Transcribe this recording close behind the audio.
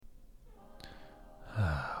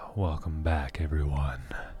Welcome back, everyone,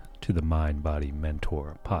 to the Mind Body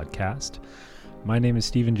Mentor podcast. My name is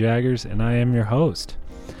Stephen Jaggers, and I am your host.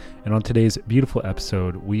 And on today's beautiful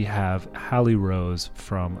episode, we have Hallie Rose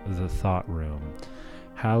from The Thought Room.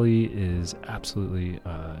 Hallie is absolutely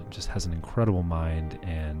just has an incredible mind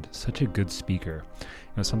and such a good speaker.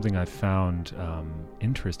 Something I found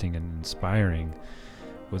interesting and inspiring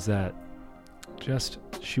was that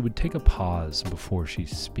she would take a pause before she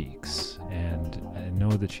speaks, and I know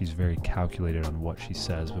that she's very calculated on what she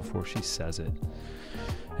says before she says it,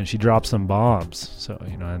 and she drops some bombs. So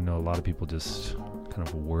I know a lot of people just kind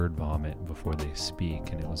of word vomit before they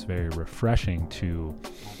speak, and it was very refreshing to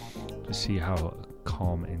see how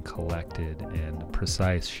calm and collected and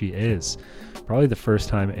precise she is. Probably the first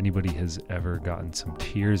time anybody has ever gotten some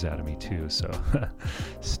tears out of me too, so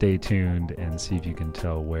stay tuned and see if you can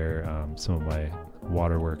tell where some of my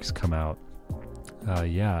waterworks come out.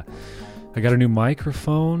 I got a new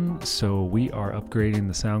microphone, so we are upgrading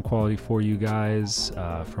the sound quality for you guys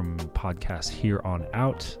from podcast here on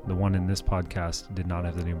out. The one in this podcast did not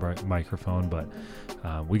have the new microphone, but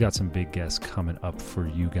we got some big guests coming up for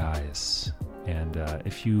you guys. And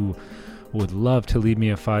if you would love to leave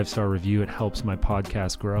me a 5-star review, it helps my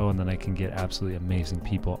podcast grow, and then I can get absolutely amazing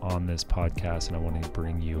people on this podcast, and I want to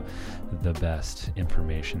bring you the best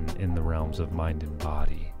information in the realms of mind and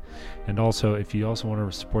body. And also, if you also want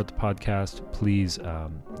to support the podcast, please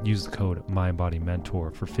use the code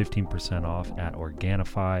MindBodyMentor for 15% off at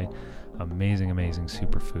Organifi. Amazing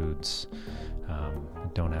superfoods.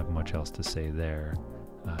 Don't have much else to say there.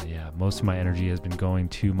 Most of my energy has been going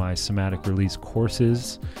to my somatic release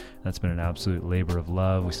courses. That's been an absolute labor of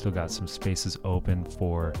love. We still got some spaces open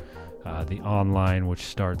for the online, which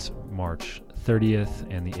starts March 30th,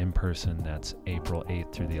 and the in-person, that's April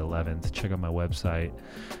 8th through the 11th. Check out my website,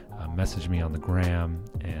 message me on the gram,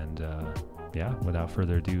 and without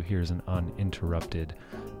further ado, here's an uninterrupted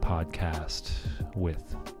podcast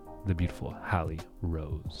with the beautiful Hallie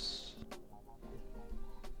Rose.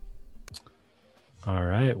 All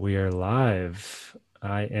right, we are live.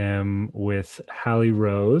 I am with Hallie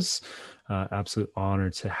Rose. Absolute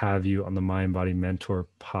honor to have you on the Mind Body Mentor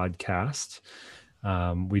podcast.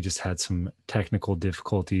 We just had some technical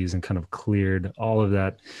difficulties and kind of cleared all of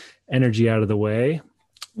that energy out of the way.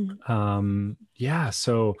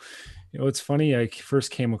 So it's funny. I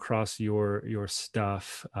first came across your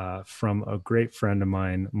stuff from a great friend of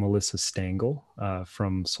mine, Melissa Stengel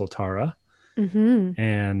from Soltara. Mm-hmm.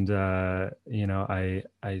 And,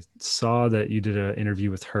 I saw that you did an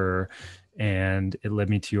interview with her, and it led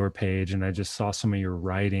me to your page, and I just saw some of your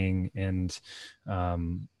writing, and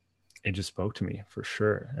it just spoke to me for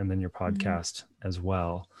sure. And then your podcast as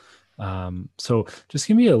well. So just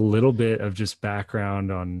give me a little bit of just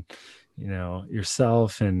background on,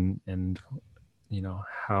 yourself and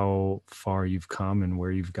how far you've come and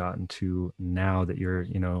where you've gotten to now that you're,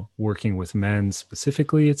 working with men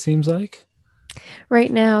specifically, it seems like. Right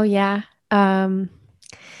now, yeah. But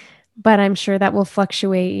I'm sure that will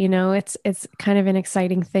fluctuate. It's kind of an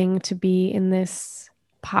exciting thing to be in this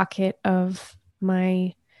pocket of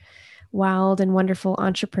my wild and wonderful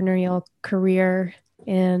entrepreneurial career,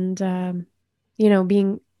 and trying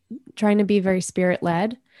to be very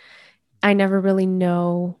spirit-led. I never really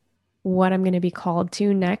know what I'm going to be called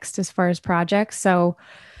to next as far as projects. So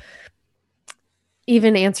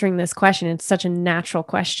even answering this question, it's such a natural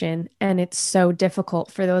question, and it's so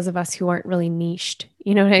difficult for those of us who aren't really niched.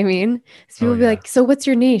 You know what I mean? So people be like, so what's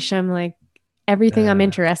your niche? I'm like, everything I'm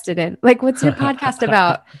interested in. Like, what's your podcast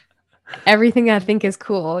about? Everything I think is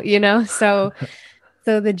cool, So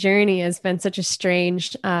the journey has been such a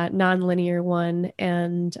strange, non-linear one.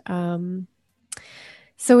 And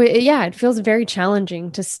it feels very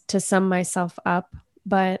challenging to sum myself up.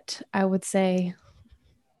 But I would say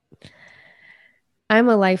I'm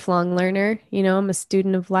a lifelong learner. I'm a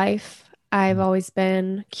student of life. I've always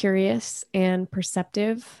been curious and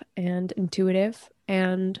perceptive and intuitive,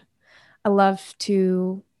 and I love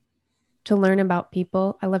to learn about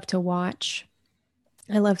people. I love to watch.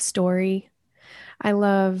 I love story. I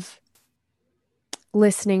love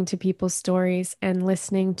listening to people's stories and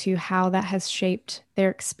listening to how that has shaped their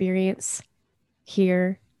experience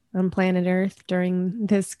here on planet Earth during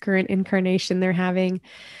this current incarnation they're having.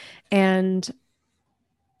 And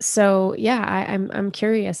so, I'm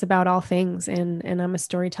curious about all things, and I'm a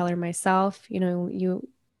storyteller myself. You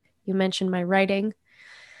mentioned my writing.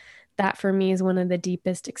 That for me is one of the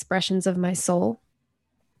deepest expressions of my soul,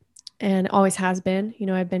 and always has been.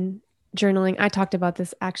 I've been journaling. I talked about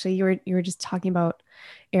this actually. You were just talking about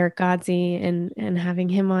Eric Godsey and having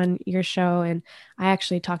him on your show, and I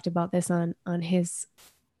actually talked about this on his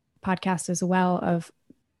podcast as well, of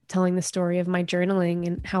telling the story of my journaling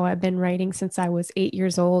and how I've been writing since I was 8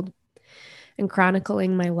 years old and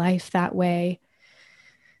chronicling my life that way.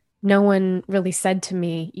 No one really said to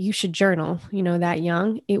me, you should journal, that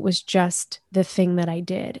young. It was just the thing that I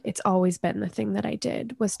did. It's always been the thing that I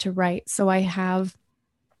did was to write. So I have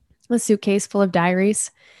a suitcase full of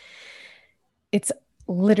diaries. It's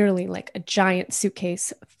literally like a giant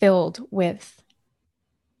suitcase filled with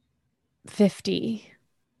 50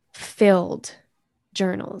 filled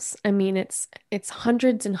journals. I mean, it's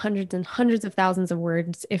hundreds and hundreds and hundreds of thousands of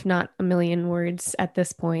words, if not a million words at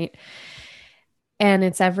this point. And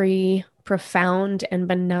it's every profound and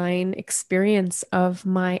benign experience of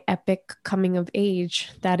my epic coming of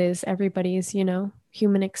age that is everybody's,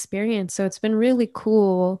 human experience. So it's been really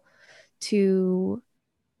cool to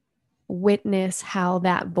witness how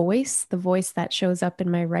that voice, the voice that shows up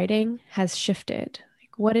in my writing, has shifted.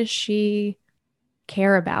 Like, what does she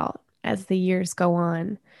care about as the years go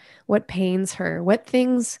on? What pains her? What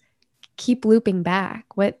things keep looping back?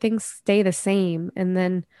 What things stay the same? And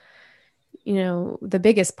then, the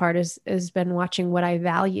biggest part has been watching what I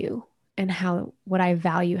value and how what I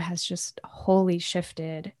value has just wholly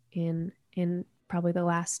shifted in probably the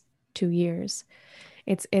last 2 years.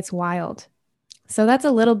 It's wild. So that's a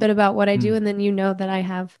little bit about what I do. And then that I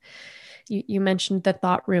have, you mentioned the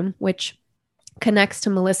thought room, which connects to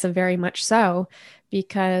Melissa very much so,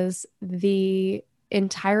 because the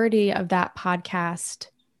entirety of that podcast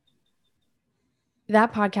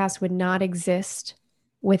would not exist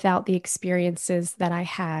without the experiences that I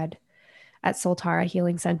had at Soltara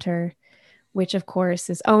Healing Center, which of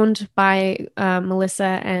course is owned by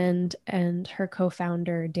Melissa and her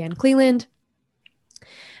co-founder Dan Cleland.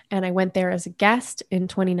 And I went there as a guest in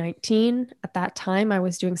 2019. At that time, I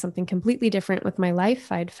was doing something completely different with my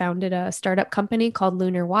life. I'd founded a startup company called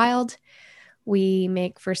Lunar Wild. We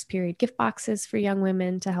make first period gift boxes for young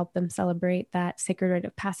women to help them celebrate that sacred rite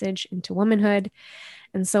of passage into womanhood.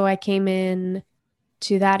 And so I came in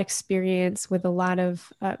to that experience with a lot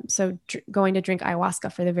of, going to drink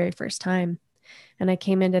ayahuasca for the very first time. And I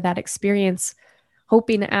came into that experience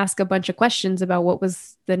hoping to ask a bunch of questions about what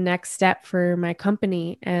was the next step for my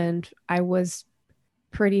company. And I was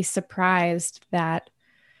pretty surprised that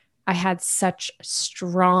I had such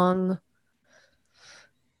strong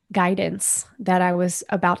guidance that I was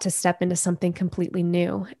about to step into something completely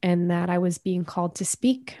new and that I was being called to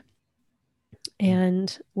speak.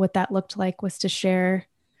 And what that looked like was to share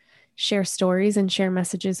stories and share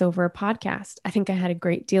messages over a podcast. I think I had a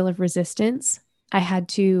great deal of resistance. I had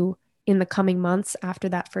to, in the coming months after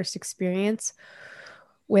that first experience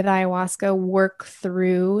with ayahuasca, work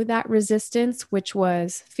through that resistance, which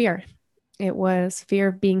was fear. It was fear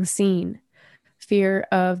of being seen, fear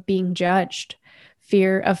of being judged,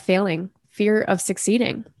 fear of failing, fear of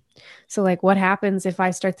succeeding. So, like, what happens if I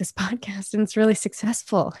start this podcast and it's really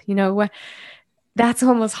successful? What? That's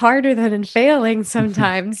almost harder than in failing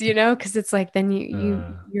sometimes, because it's like then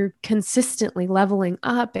you're consistently leveling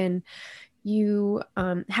up and you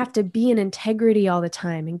have to be in integrity all the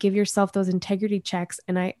time and give yourself those integrity checks.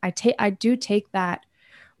 And I do take that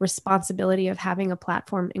responsibility of having a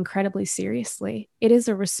platform incredibly seriously. It is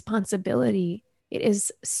a responsibility. It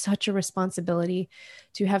is such a responsibility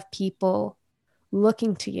to have people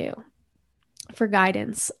looking to you for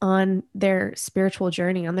guidance on their spiritual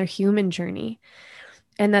journey, on their human journey,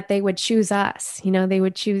 and that they would choose us. They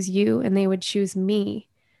would choose you and they would choose me.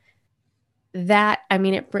 That, I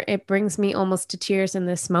mean, it brings me almost to tears in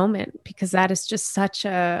this moment because that is just such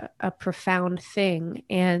a profound thing.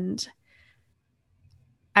 And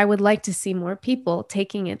I would like to see more people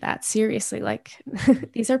taking it that seriously. Like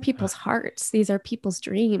these are people's hearts, these are people's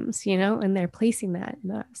dreams, and they're placing that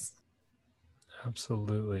in us.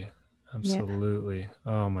 Absolutely. Yeah.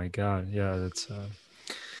 Oh my God. Yeah,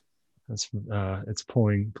 it's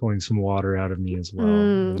pulling some water out of me as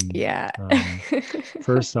well. Yeah.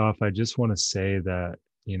 First off, I just want to say that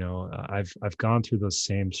I've gone through those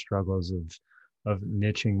same struggles of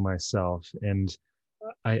niching myself, and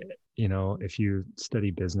I if you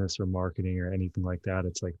study business or marketing or anything like that,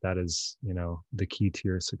 it's like that is the key to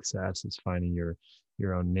your success is finding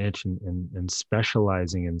your own niche and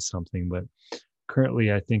specializing in something. But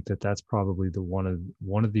currently, I think that's probably one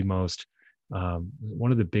of the most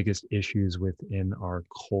one of the biggest issues within our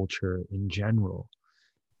culture in general.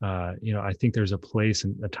 I think there's a place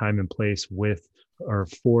and a time and place with or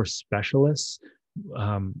for specialists,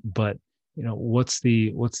 but what's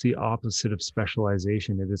the opposite of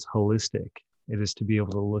specialization? It is holistic. It is to be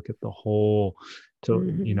able to look at the whole.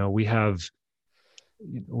 We have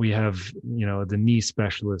the knee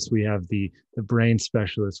specialist, we have the brain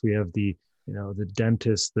specialist, we have the the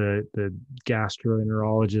dentist, the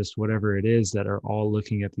gastroenterologist, whatever it is, that are all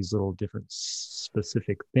looking at these little different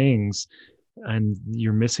specific things, and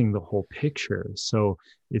you're missing the whole picture. So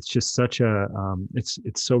it's just such a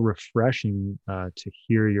it's so refreshing to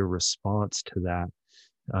hear your response to that,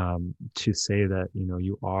 to say that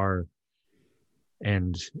you are,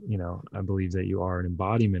 and I believe that you are an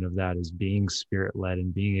embodiment of that, as being spirit led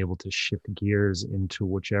and being able to shift gears into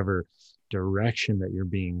whichever direction that you're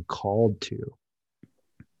being called to.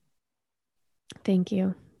 Thank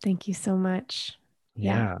you. Thank you so much.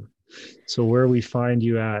 Yeah. Yeah. So where we find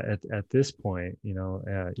you at this point,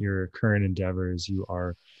 at your current endeavors, you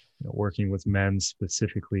are working with men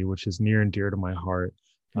specifically, which is near and dear to my heart.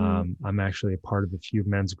 I'm actually a part of a few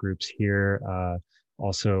men's groups here.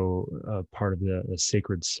 Also a part of the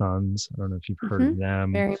Sacred Sons. I don't know if you've heard of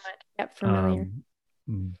them. Very much. Yep, familiar.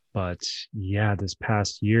 Um, but yeah, this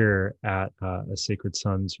past year at a Sacred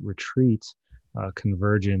Sons retreat,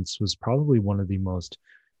 Convergence was probably one of the most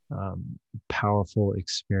powerful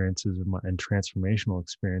experiences and transformational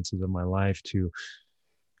experiences of my life, to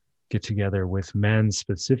get together with men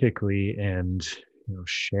specifically and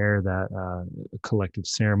share that collective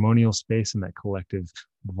ceremonial space and that collective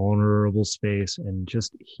vulnerable space, and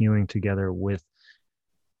just healing together with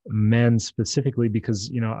men specifically,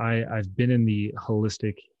 because I've been in the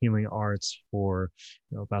holistic healing arts for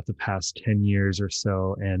about the past 10 years or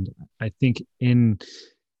so, and I think in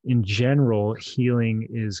general, healing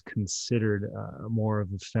is considered more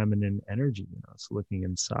of a feminine energy. It's looking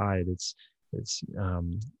inside.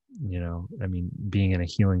 I mean, being in a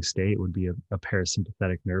healing state would be a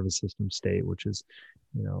parasympathetic nervous system state, which is,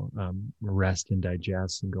 rest and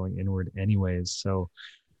digest and going inward anyways. So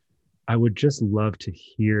I would just love to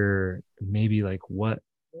hear maybe what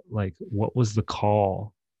was the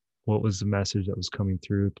call? What was the message that was coming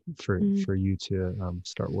through for you to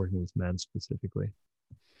start working with men specifically?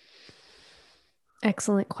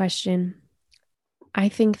 Excellent question. I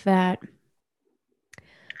think that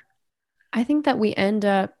we end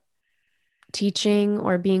up teaching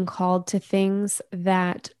or being called to things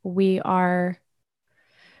that we are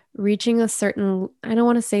reaching a certain, I don't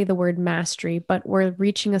want to say the word mastery, but we're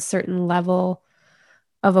reaching a certain level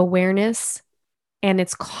of awareness, and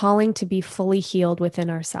it's calling to be fully healed within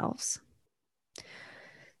ourselves.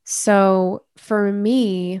 So for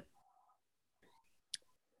me,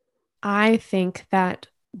 I think that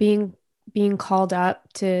being called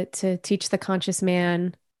up to teach the conscious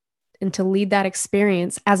man and to lead that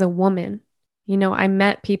experience as a woman. I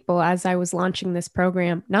met people as I was launching this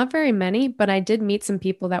program, not very many, but I did meet some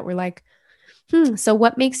people that were like, so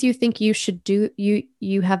what makes you think you should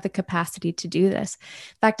you have the capacity to do this?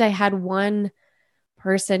 In fact, I had one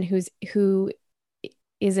person who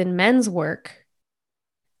is in men's work,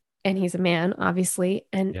 and he's a man, obviously,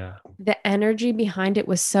 and Yeah. the energy behind it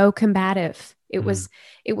was so combative. It was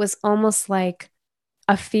almost like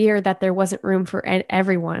a fear that there wasn't room for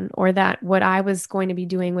everyone, or that what I was going to be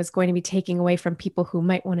doing was going to be taking away from people who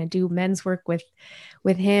might want to do men's work with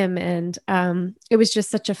him. And it was just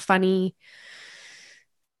such a funny,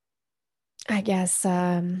 I guess,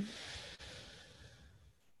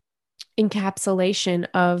 encapsulation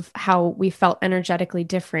of how we felt energetically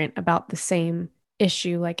different about the same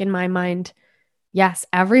issue. Like in my mind, yes,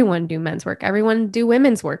 everyone do men's work, everyone do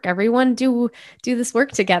women's work, everyone do this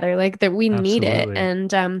work together, like that we need it.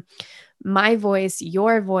 Absolutely. And my voice,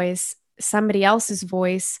 your voice, somebody else's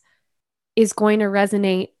voice is going to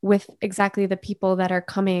resonate with exactly the people that are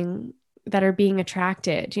coming, that are being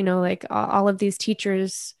attracted. Like all of these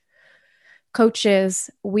teachers, coaches,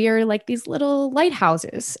 we are like these little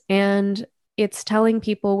lighthouses, and it's telling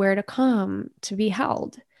people where to come to be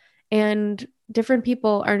held. And different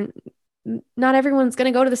people are, not everyone's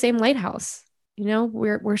going to go to the same lighthouse.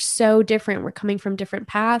 We're so different. We're coming from different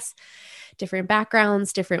paths, different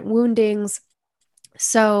backgrounds, different woundings.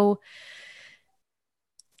 So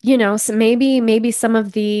so maybe some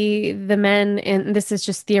of the men, and this is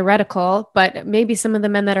just theoretical, but maybe some of the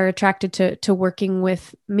men that are attracted to working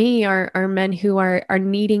with me are men who are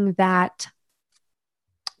needing that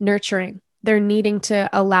nurturing. They're needing to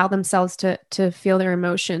allow themselves to feel their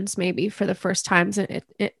emotions, maybe for the first times,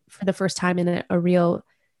 for the first time in a real,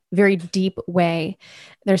 very deep way.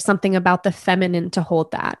 There's something about the feminine to hold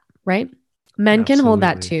that, right? Men can hold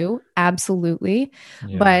that too, absolutely.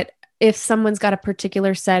 Yeah. But if someone's got a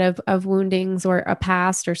particular set of woundings or a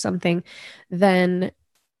past or something, then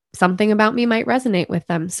something about me might resonate with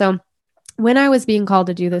them. So when I was being called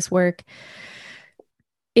to do this work,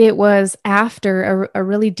 it was after a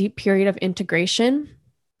really deep period of integration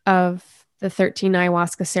of the 13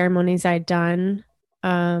 ayahuasca ceremonies I'd done,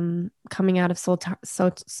 coming out of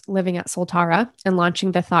living at Soltara and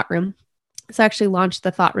launching the thought room. So I actually launched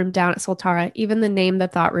the thought room down at Soltara. Even the name, the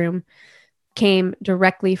thought room, came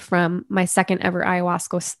directly from my second ever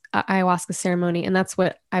ayahuasca ceremony. And that's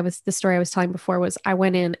what the story I was telling before was I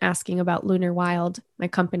went in asking about Lunar Wild, my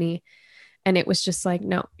company, and it was just like,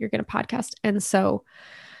 no, you're going to podcast. And so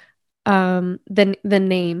the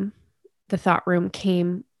name, the thought room,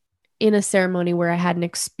 came in a ceremony where I had an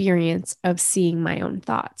experience of seeing my own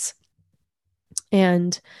thoughts.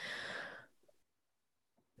 And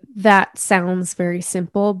that sounds very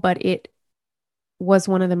simple, but it was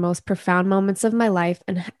one of the most profound moments of my life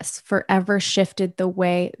and has forever shifted the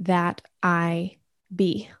way that I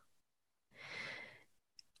be.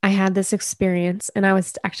 I had this experience, and I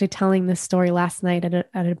was actually telling this story last night at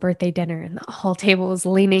a birthday dinner, and the whole table was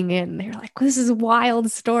leaning in. They're like, this is a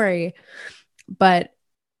wild story. But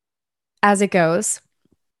as it goes,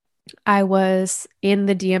 I was in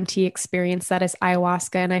the DMT experience that is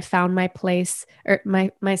ayahuasca, and I found my place or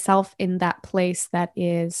myself in that place that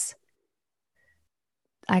is,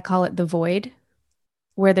 I call it the void,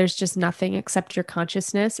 where there's just nothing except your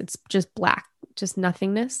consciousness. It's just black, just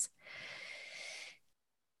nothingness.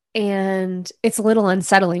 And it's a little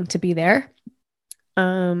unsettling to be there.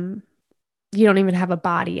 You don't even have a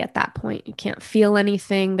body at that point. You can't feel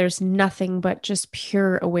anything. There's nothing but just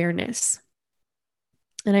pure awareness.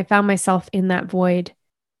 And I found myself in that void.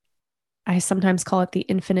 I sometimes call it the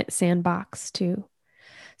infinite sandbox too.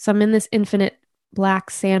 So I'm in this infinite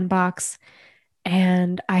black sandbox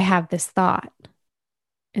and I have this thought.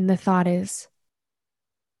 And the thought is,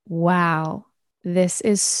 wow, this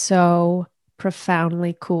is so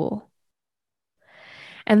profoundly cool.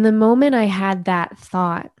 And the moment I had that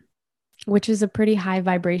thought, which is a pretty high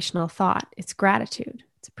vibrational thought, it's gratitude,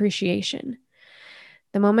 it's appreciation.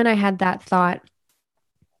 The moment I had that thought,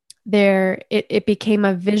 it became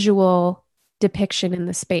a visual depiction in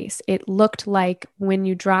the space. It looked like when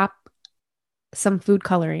you drop some food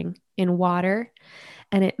coloring in water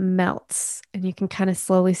and it melts and you can kind of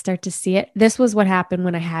slowly start to see it. This was what happened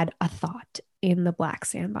when I had a thought in the black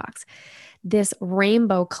sandbox. This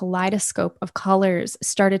rainbow kaleidoscope of colors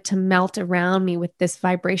started to melt around me with this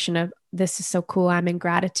vibration of, this is so cool. I'm in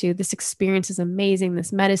gratitude. This experience is amazing.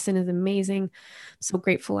 This medicine is amazing. I'm so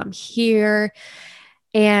grateful I'm here.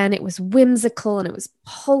 And it was whimsical and it was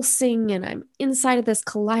pulsing and I'm inside of this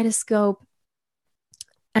kaleidoscope.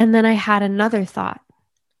 And then I had another thought,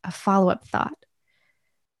 a follow-up thought.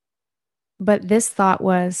 But this thought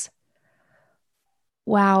was,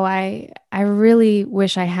 wow, I really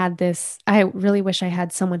wish I had this. I really wish I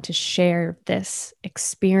had someone to share this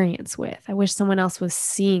experience with. I wish someone else was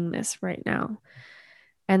seeing this right now.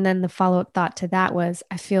 And then the follow-up thought to that was,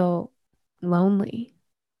 I feel lonely.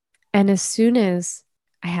 And as soon as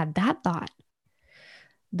I had that thought,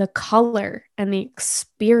 the color and the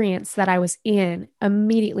experience that I was in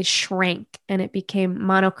immediately shrank and it became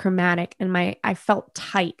monochromatic. And I felt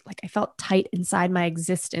tight, like I felt tight inside my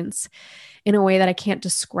existence in a way that I can't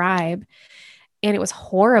describe. And it was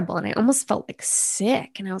horrible. And I almost felt like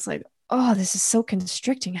sick. And I was like, oh, this is so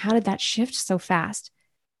constricting. How did that shift so fast?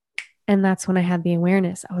 And that's when I had the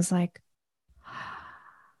awareness. I was like,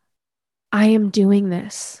 I am doing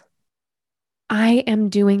this. I am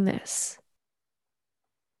doing this.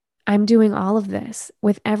 I'm doing all of this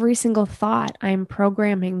with every single thought. I'm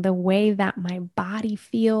programming the way that my body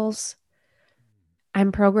feels.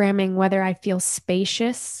 I'm programming whether I feel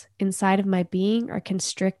spacious inside of my being or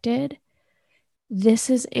constricted. This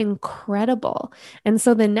is incredible. And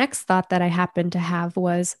so the next thought that I happened to have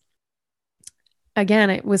was, again,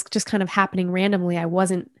 it was just kind of happening randomly. I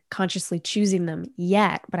wasn't consciously choosing them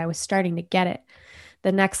yet, but I was starting to get it.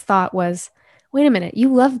 The next thought was, wait a minute, you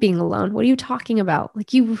love being alone. What are you talking about?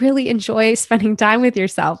 Like you really enjoy spending time with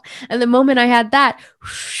yourself. And the moment I had that,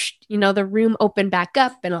 whoosh, the room opened back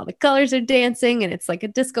up and all the colors are dancing and it's like a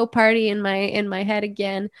disco party in my head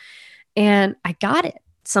again. And I got it.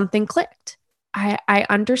 Something clicked. I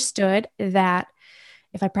understood that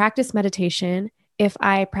if I practice meditation, if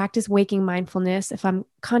I practice waking mindfulness, if I'm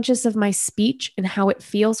conscious of my speech and how it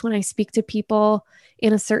feels when I speak to people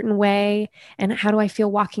in a certain way, and how do I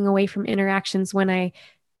feel walking away from interactions when I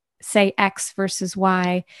say X versus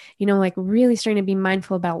Y, like really starting to be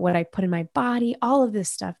mindful about what I put in my body, all of this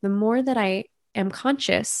stuff. The more that I am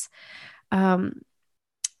conscious, the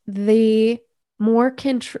more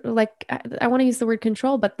control, like I want to use the word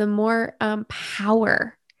control, but the more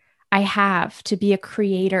power I have to be a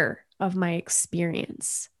creator of my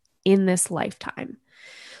experience in this lifetime.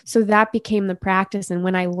 So that became the practice. And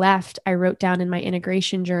when I left, I wrote down in my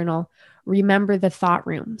integration journal, remember the thought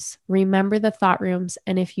rooms, remember the thought rooms.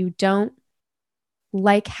 And if you don't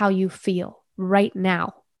like how you feel right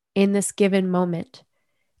now in this given moment?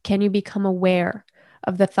 Can you become aware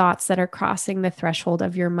of the thoughts that are crossing the threshold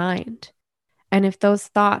of your mind? And if those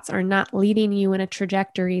thoughts are not leading you in a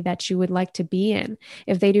trajectory that you would like to be in,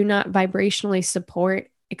 if they do not vibrationally support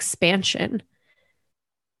expansion,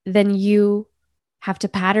 then you have to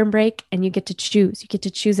pattern break and you get to choose. You get to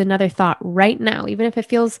choose another thought right now, even if it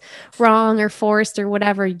feels wrong or forced or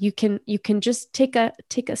whatever. You can just take a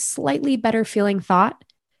slightly better feeling thought,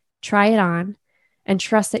 try it on, and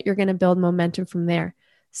trust that you're going to build momentum from there.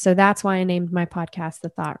 So that's why I named my podcast The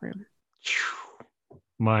Thought Room.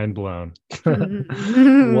 Mind blown.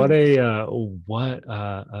 Mm-hmm. What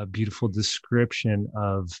a beautiful description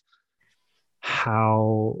of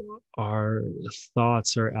how our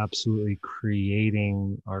thoughts are absolutely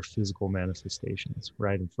creating our physical manifestations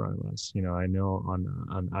right in front of us. You know, I know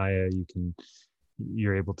on Aya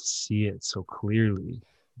you're able to see it so clearly,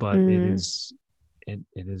 but it is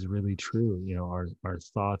really true. You know, our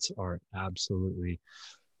thoughts are absolutely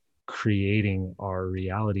creating our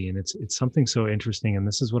reality, and it's something so interesting. And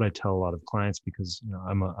this is what I tell a lot of clients, because you know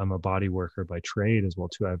I'm a body worker by trade as well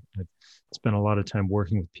too. I've spent a lot of time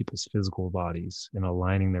working with people's physical bodies and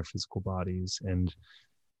aligning their physical bodies, and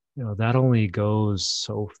you know that only goes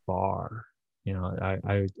so far. You know,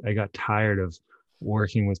 I got tired of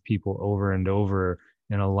working with people over and over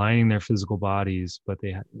and aligning their physical bodies, but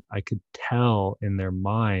I could tell in their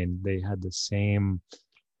mind they had the same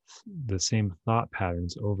thought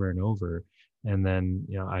patterns over and over. And then,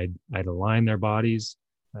 you know, I'd align their bodies,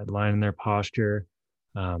 I'd align their posture,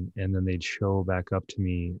 and then they'd show back up to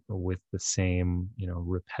me with the same, you know,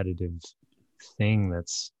 repetitive thing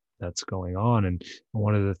that's going on. And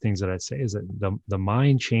one of the things that I'd say is that the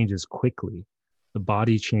mind changes quickly, the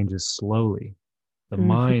body changes slowly. The Mm-hmm.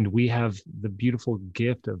 mind, we have the beautiful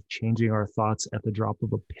gift of changing our thoughts at the drop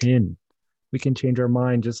of a pin. We can change our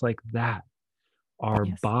mind just like that. Our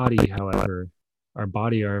Yes. body, however,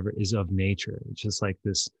 is of nature. It's just like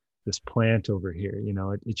this plant over here. You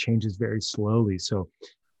know, it changes very slowly. So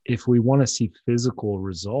if we want to see physical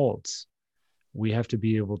results, we have to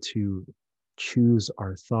be able to choose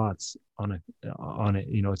our thoughts on a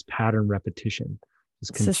you know, it's pattern repetition,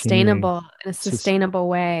 just continuing. Sustainable in a Just sustainable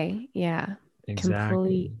way. Yeah.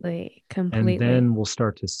 exactly. Completely. And Completely. then we'll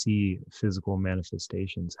start to see physical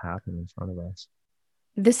manifestations happen in front of us.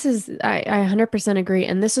 I 100% agree.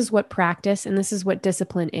 And this is what practice and this is what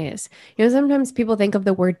discipline is. You know, sometimes people think of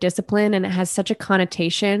the word discipline and it has such a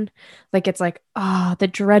connotation. Like it's like, oh, the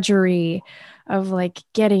drudgery of like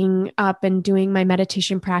getting up and doing my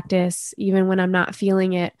meditation practice, even when I'm not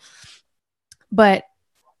feeling it. But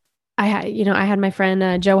I had my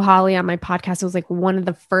friend Joe Holly on my podcast. It was like one of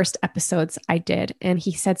the first episodes I did. And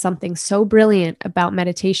he said something so brilliant about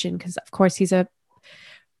meditation because, of course, he's a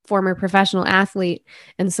former professional athlete.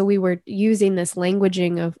 And so we were using this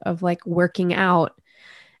languaging of like working out.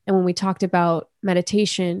 And when we talked about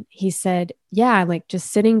meditation, he said, yeah, like just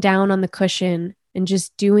sitting down on the cushion and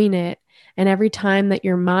just doing it. And every time that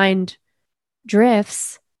your mind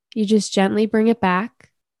drifts, you just gently bring it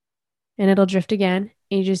back and it'll drift again.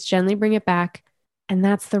 And you just gently bring it back. And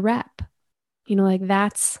that's the rep. You know, like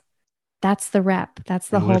that's the rep. That's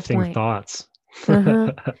the You're whole lifting point. thoughts.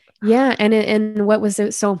 Uh-huh. Yeah, and what was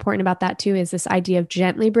so important about that too is this idea of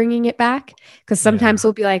gently bringing it back, because Yeah. sometimes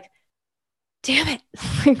we'll be like, "Damn it,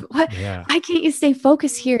 like what? Yeah. Why can't you stay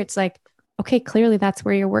focused here?" It's like, okay, clearly that's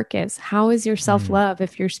where your work is. How is your self Mm, love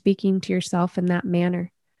if you're speaking to yourself in that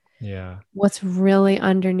manner? yeah. What's really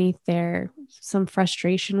underneath there? Some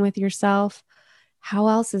frustration with yourself. How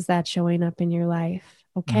else is that showing up in your life? Mm.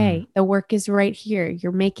 Okay, the work is right here.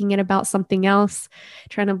 You're making it about something else,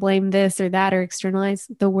 trying to blame this or that or externalize.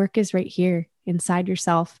 The work is right here inside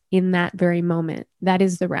yourself in that very moment. That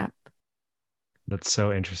is the rep. That's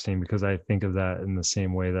so interesting, because I think of that in the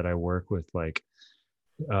same way that I work with, like,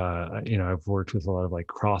 you know, I've worked with a lot of like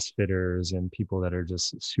CrossFitters and people that are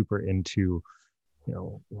just super into, you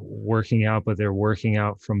know, working out, but they're working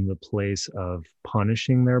out from the place of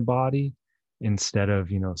punishing their body instead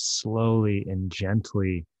of, you know, slowly and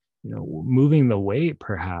gently, you know, moving the weight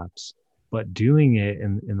perhaps, but doing it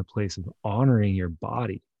in the place of honoring your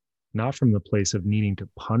body, not from the place of needing to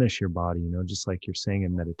punish your body, you know, just like you're saying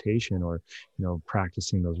in meditation, or, you know,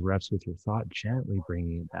 practicing those reps with your thought, gently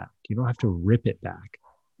bringing it back. You don't have to rip it back.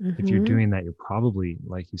 If you're Mm-hmm. doing that, you're probably,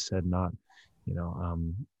 like you said, not, you know,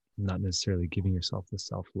 not necessarily giving yourself the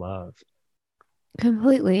self love.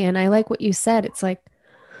 Completely. And I like what you said. It's like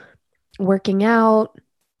working out,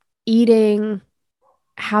 eating,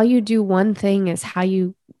 how you do one thing is how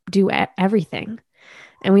you do everything.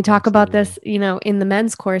 And we talk about Absolutely. this, you know, in the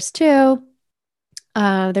men's course too.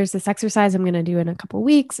 There's this exercise I'm going to do in a couple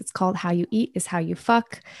weeks. It's called How You Eat is How You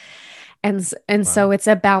Fuck. And so Wow. it's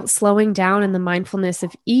about slowing down in the mindfulness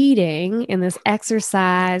of eating in this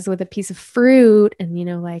exercise with a piece of fruit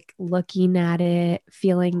and, like looking at it,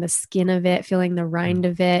 feeling the skin of it, feeling the Mm. rind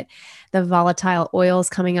of it, the volatile oils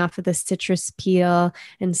coming off of the citrus peel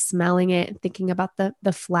and smelling it and thinking about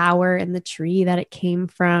the flower and the tree that it came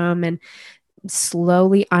from and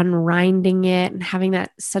slowly unwinding it and having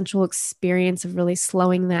that sensual experience of really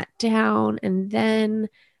slowing that down. And then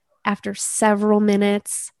after several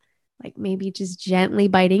minutes, like maybe just gently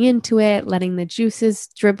biting into it, letting the juices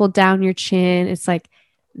dribble down your chin. It's like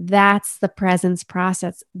that's the presence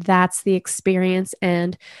process. That's the experience.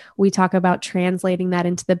 And we talk about translating that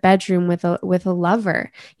into the bedroom with a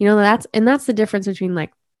lover. That's the difference between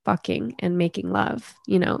like fucking and making love,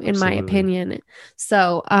 in my Absolutely. opinion.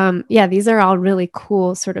 So yeah, these are all really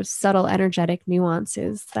cool, sort of subtle energetic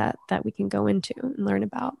nuances that we can go into and learn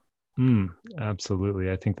about. Mm, absolutely.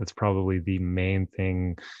 I think that's probably the main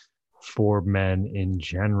thing for men in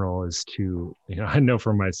general is to, I know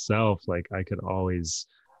for myself, like I could always,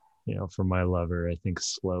 for my lover, I think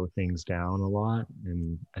slow things down a lot.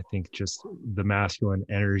 And I think just the masculine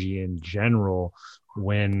energy in general,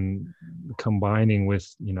 when combining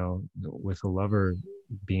with, with a lover,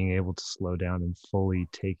 being able to slow down and fully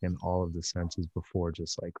take in all of the senses before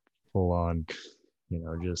just like full on,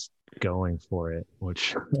 just going for it,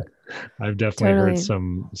 which I've definitely heard Totally.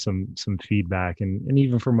 some feedback, and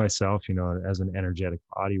even for myself, as an energetic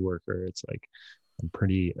body worker, it's like I'm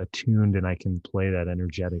pretty attuned and I can play that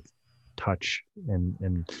energetic touch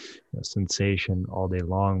and sensation all day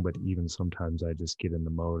long. But even sometimes I just get in the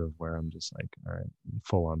mode of where I'm just like, all right,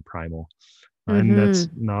 full on primal. And that's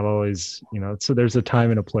Mm-hmm. not always, so there's a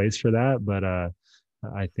time and a place for that. But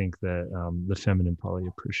I think that the feminine probably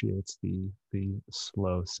appreciates the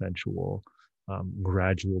slow, sensual,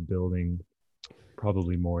 gradual building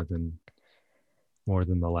probably more than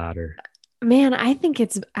the latter. Man, I think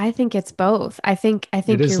it's both. I It think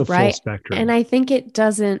is you're the full right. And spectrum. I think it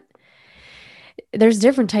doesn't there's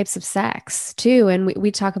different types of sex too. And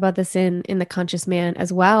we talk about this in the conscious man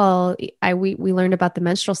as well. We learned about the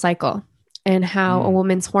menstrual cycle and how a Mm,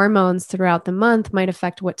 woman's hormones throughout the month might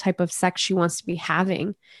affect what type of sex she wants to be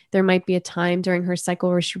having. There might be a time during her cycle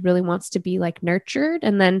where she really wants to be like nurtured.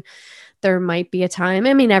 And then there might be a time,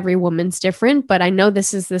 I mean, every woman's different, but I know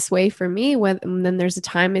this is this way for me. And then there's a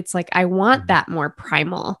time it's like, I want mhm. that more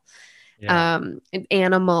primal, Yeah.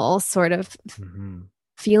 animal sort of Hmm.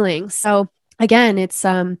 feeling. So again, it's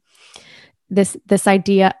this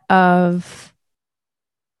idea of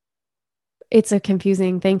it's a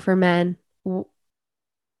confusing thing for men.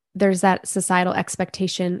 There's that societal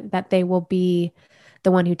expectation that they will be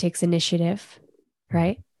the one who takes initiative,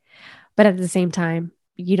 right? Hmm. But at the same time,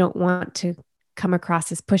 you don't want to come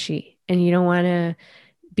across as pushy and you don't want to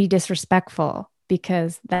be disrespectful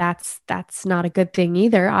because that's not a good thing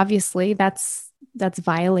either. Obviously, that's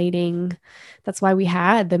violating. That's why we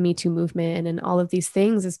had the Me Too movement and all of these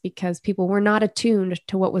things is because people were not attuned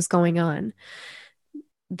to what was going on.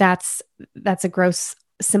 That's a gross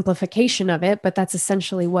simplification of it, but that's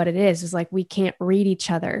essentially what it is like we can't read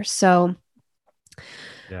each other. So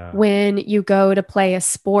Yeah. when you go to play a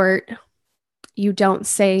sport, you don't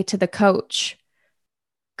say to the coach,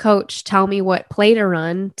 tell me what play to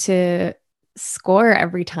run to score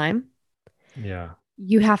every time. Yeah.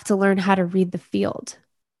 You have to learn how to read the field.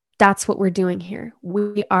 That's what we're doing here.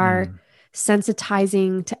 We are Mm,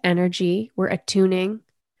 sensitizing to energy, we're attuning,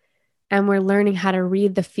 and we're learning how to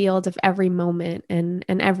read the field of every moment and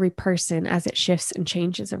every person as it shifts and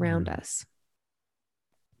changes around mm. us.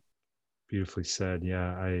 Beautifully said.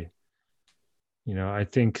 Yeah. I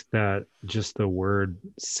think that just the word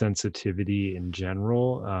sensitivity in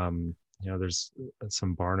general, there's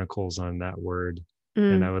some barnacles on that word,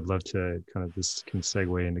 and I Mm, would love to kind of this can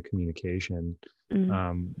segue into communication.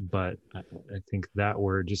 mm, But I think that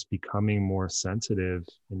word just becoming more sensitive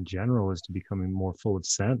in general is to becoming more full of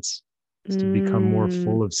sense. It's to become more mm,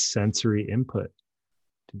 full of sensory input,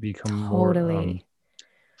 to become more totally.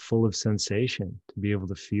 full of sensation, to be able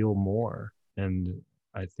to feel more. And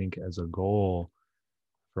I think as a goal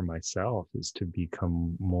for myself is to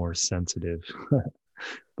become more sensitive.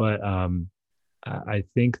 But I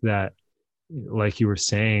think that, like you were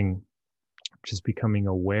saying, just becoming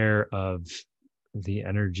aware of the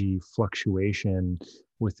energy fluctuation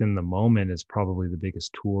within the moment is probably the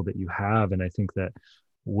biggest tool that you have. And I think that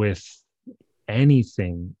with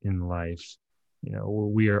anything in life,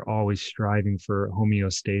 we are always striving for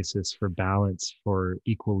homeostasis, for balance, for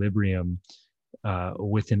equilibrium.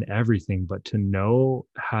 within everything. But to know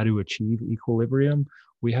how to achieve equilibrium,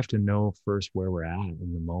 we have to know first where we're at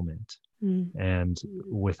in the moment. Mm. And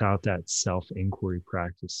without that self inquiry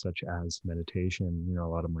practice, such as meditation, a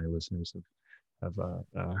lot of my listeners have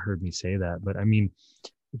heard me say that. But I mean,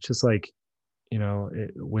 it's just like,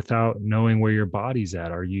 without knowing where your body's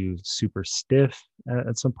at, are you super stiff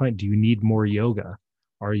at some point? Do you need more yoga?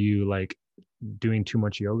 Are you like doing too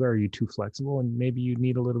much yoga? Are you too flexible? And maybe you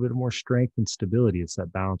need a little bit more strength and stability. It's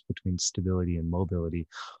that balance between stability and mobility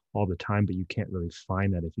all the time, but you can't really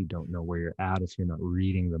find that if you don't know where you're at, if you're not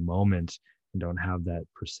reading the moment and don't have that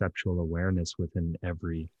perceptual awareness within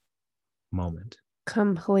every moment.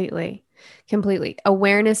 Completely. Completely.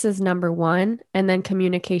 Awareness is number one, and then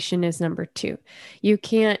communication is number two. You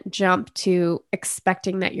can't jump to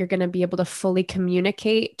expecting that you're going to be able to fully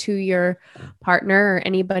communicate to your partner or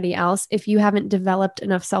anybody else if you haven't developed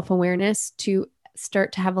enough self awareness to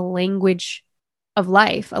start to have a language of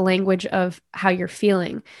life, a language of how you're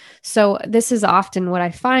feeling. So, this is often what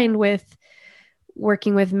I find with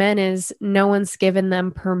working with men is no one's given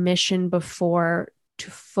them permission before to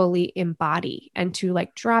fully embody and to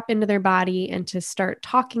like drop into their body and to start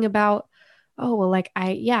talking about, oh well, like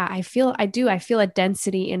I feel a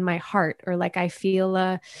density in my heart, or like I feel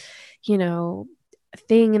a, you know,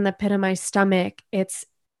 thing in the pit of my stomach. It's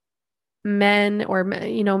men, or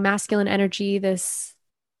masculine energy, this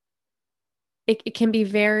it can be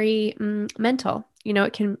very mental.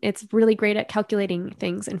 It's really great at calculating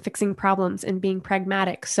things and fixing problems and being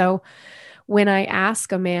pragmatic. So when I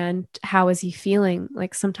ask a man, how is he feeling?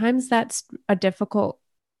 Like sometimes that's a difficult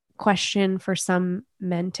question for some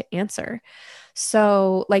men to answer.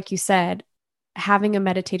 So, like you said, having a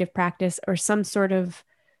meditative practice or some sort of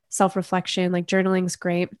self reflection, like journaling is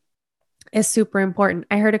great, is super important.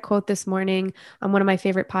 I heard a quote this morning on one of my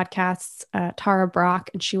favorite podcasts, Tara Brach,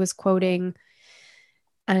 and she was quoting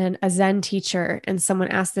a Zen teacher. And someone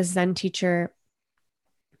asked this Zen teacher,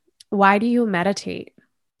 why do you meditate?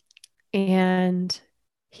 And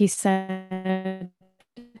he said,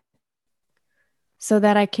 so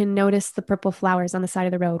that I can notice the purple flowers on the side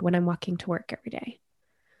of the road when I'm walking to work every day.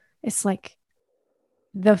 It's like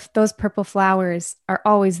those purple flowers are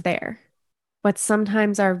always there. But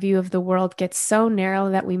sometimes our view of the world gets so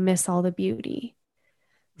narrow that we miss all the beauty.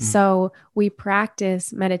 Mm. So we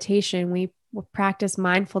practice meditation, we practice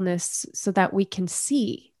mindfulness so that we can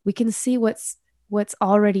see what's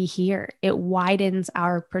already here. It widens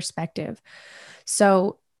our perspective.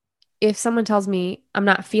 So if someone tells me I'm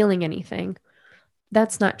not feeling anything,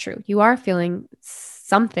 that's not true. You are feeling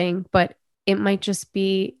something, but it might just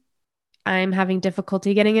be I'm having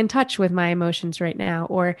difficulty getting in touch with my emotions right now,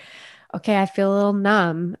 or okay, I feel a little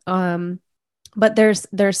numb. But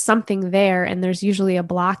there's something there, and there's usually a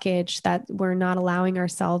blockage that we're not allowing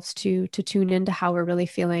ourselves to tune into how we're really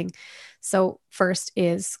feeling. So first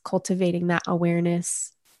is cultivating that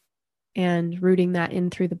awareness and rooting that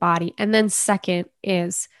in through the body. And then second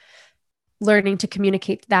is learning to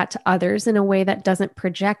communicate that to others in a way that doesn't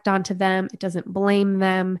project onto them, it doesn't blame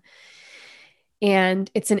them. And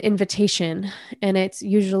it's an invitation, and it's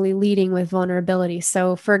usually leading with vulnerability.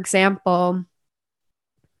 So, for example,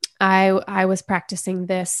 I was practicing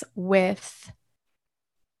this with,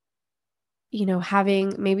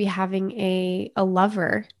 having a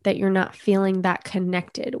lover that you're not feeling that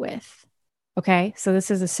connected with. Okay. So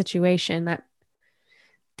this is a situation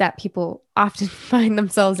that people often find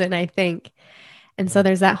themselves in, I think. And so Yeah.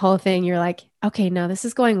 there's that whole thing. You're like, okay, no, this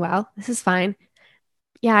is going well. This is fine.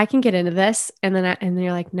 Yeah, I can get into this. And then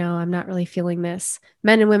you're like, no, I'm not really feeling this.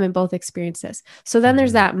 Men and women both experience this. So then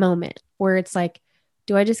there's Mhm. that moment where it's like,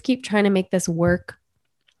 do I just keep trying to make this work,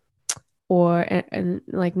 or and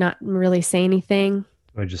like not really say anything?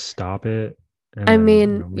 Do I just stop it and I then,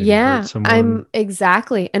 mean, maybe hurt yeah, someone? I'm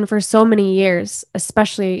exactly. And for so many years,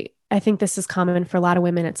 especially, I think this is common for a lot of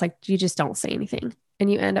women. It's like you just don't say anything,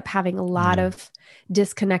 and you end up having a lot Yeah. of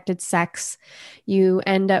disconnected sex. You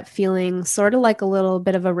end up feeling sort of like a little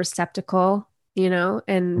bit of a receptacle, and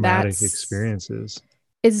Traumatic that's experiences.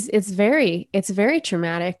 it's very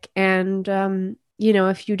traumatic. And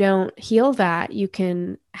if you don't heal that, you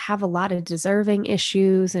can have a lot of deserving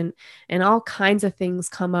issues, and all kinds of things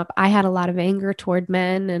come up. I had a lot of anger toward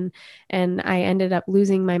men, and I ended up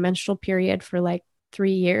losing my menstrual period for like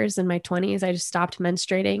 3 years in my 20s. I just stopped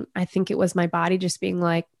menstruating. I think it was my body just being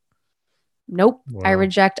like, nope, I Wow.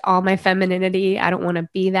 reject all my femininity. I don't want to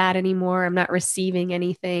be that anymore. I'm not receiving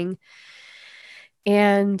anything.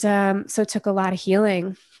 And so it took a lot of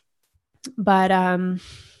healing. But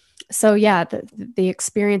so yeah, the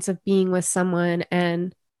experience of being with someone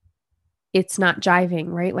and it's not jiving,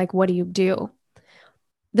 right? Like, what do you do?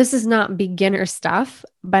 this is not beginner stuff,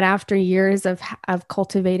 but after years of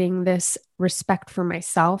cultivating this respect for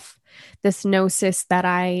myself, this gnosis that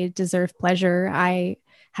I deserve pleasure, I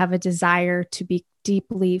have a desire to be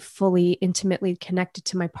deeply, fully, intimately connected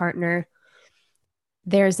to my partner.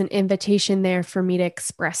 There's an invitation there for me to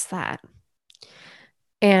express that.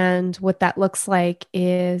 And what that looks like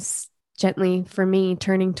is gently for me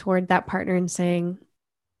turning toward that partner and saying,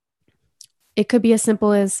 it could be as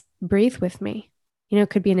simple as breathe with me. It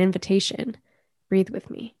could be an invitation, breathe with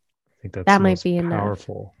me. I think that's That the might most be enough.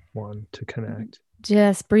 powerful one to connect.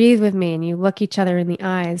 Just breathe with me and you look each other in the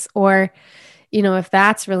eyes. Or, if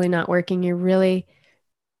that's really not working, you're really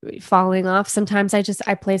falling off. Sometimes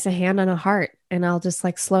I place a hand on a heart and I'll just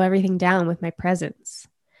like slow everything down with my presence.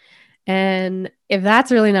 And if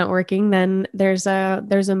that's really not working, then there's a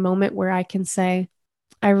moment where I can say,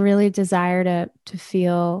 I really desire to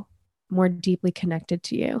feel more deeply connected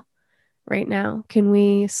to you right now. Can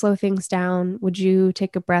we slow things down? Would you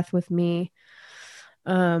take a breath with me?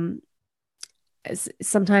 Um,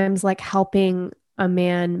 Sometimes like helping a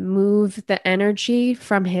man move the energy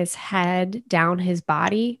from his head down his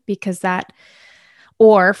body because that,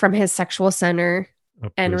 or from his sexual center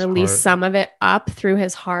Up to and his release heart. some of it up through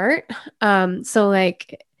his heart. So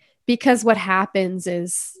like, because what happens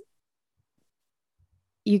is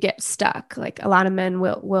you get stuck. Like a lot of men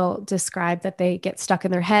will describe that they get stuck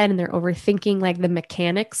in their head and they're overthinking like the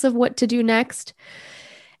mechanics of what to do next.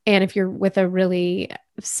 And if you're with a really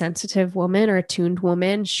sensitive woman or attuned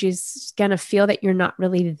woman, she's going to feel that you're not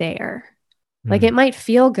really there. Like Mm. it might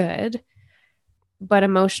feel good, but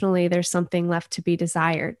emotionally there's something left to be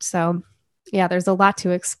desired. So, yeah, there's a lot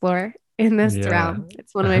to explore in this Yeah. realm.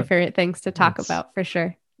 It's one of my favorite things to talk that's about for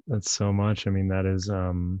sure. that's so much. I mean, that is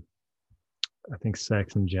I think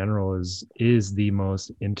sex in general is the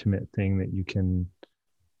most intimate thing that you can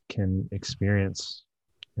experience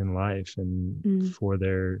in life. And Mm, for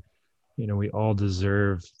their, we all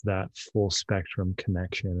deserve that full spectrum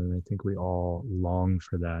connection, and I think we all long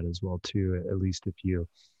for that as well too, at least if you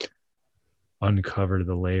uncover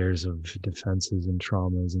the layers of defenses and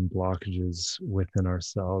traumas and blockages within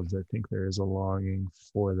ourselves. I think there is a longing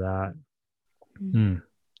for that. mm, Hmm.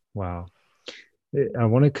 Wow. I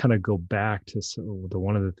want to kind of go back to the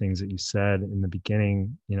one of the things that you said in the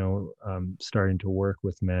beginning, starting to work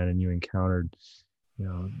with men, and you encountered, you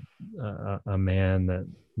know, a man that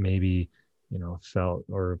maybe, felt,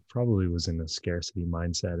 or probably was in a scarcity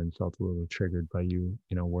mindset and felt a little triggered by you,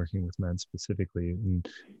 working with men specifically. And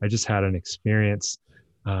I just had an experience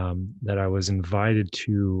that I was invited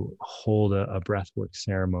to hold a breathwork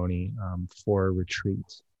ceremony for a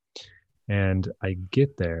retreat. And I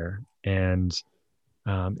get there, and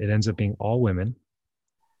it ends up being all women.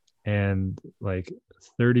 And like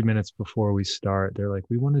 30 minutes before we start, they're like,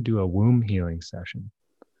 we want to do a womb healing session.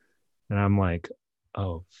 And I'm like,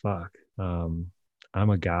 oh, fuck. I'm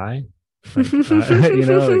a guy. Like, like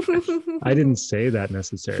I didn't say that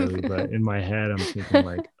necessarily, but in my head, I'm thinking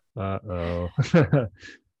like, uh-oh.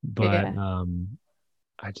 But yeah.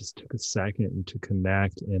 I just took a second to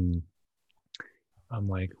connect, and I'm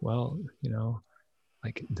like, well,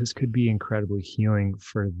 like this could be incredibly healing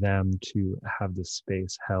for them to have the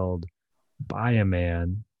space held by a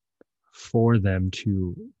man for them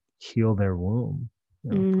to heal their womb.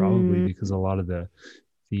 Probably Mm, because a lot of the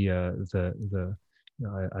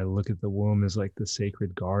I look at the womb as like the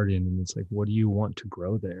sacred garden, and it's like, what do you want to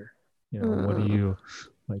grow there? What do oh, you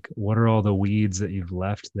like? What are all the weeds that you've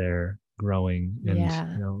left there growing, and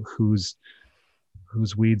yeah. whose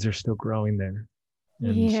weeds are still growing there?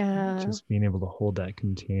 And Yeah. just being able to hold that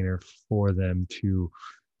container for them to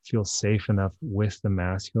feel safe enough with the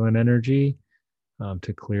masculine energy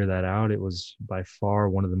to clear that out. It was by far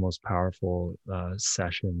one of the most powerful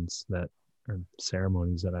sessions that or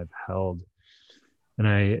ceremonies that I've held. And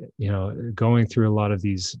I, going through a lot of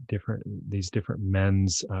these different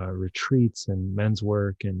men's retreats and men's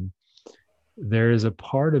work, and there is a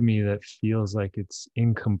part of me that feels like it's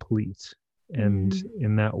incomplete. And Mm,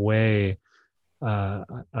 in that way,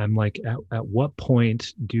 I'm like, at what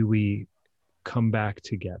point do we come back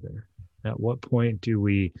together? At what point do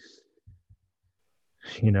we,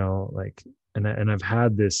 like, and I've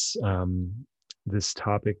had this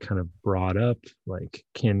topic kind of brought up, like,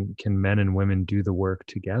 can men and women do the work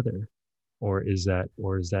together, or is that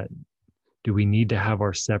do we need to have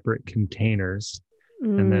our separate containers,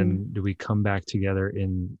 and mm, then do we come back together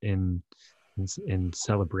in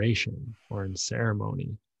celebration or in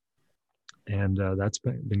ceremony? And that's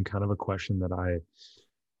been kind of a question that I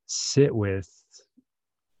sit with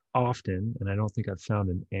often, and I don't think I've found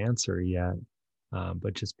an answer yet.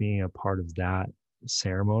 But just being a part of that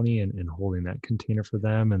ceremony and holding that container for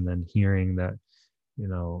them, and then hearing that,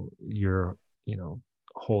 you're,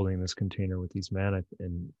 holding this container with these men.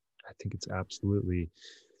 And I think it's absolutely,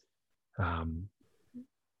 um,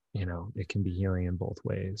 it can be healing in both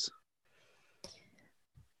ways.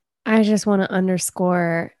 I just want to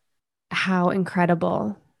underscore how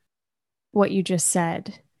incredible what you just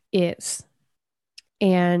said is.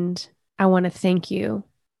 And I want to thank you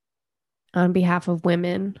on behalf of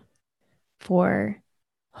women for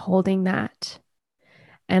holding that.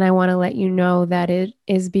 And I want to let you know that it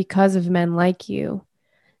is because of men like you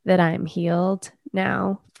that I'm healed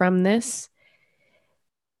now from this,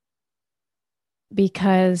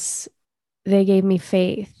 because they gave me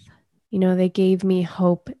faith. They gave me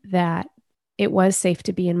hope that it was safe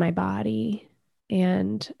to be in my body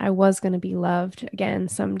and I was going to be loved again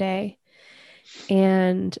someday.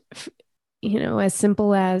 And, as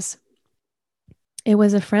simple as it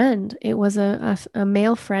was a friend, it was a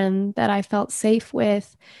male friend that I felt safe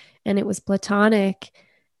with, and it was platonic.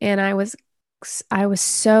 And I was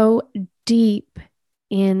so deep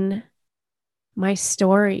in my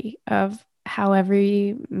story of how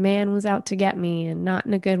every man was out to get me and not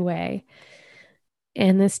in a good way.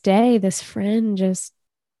 And this day, this friend just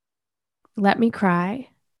let me cry.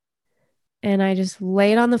 And I just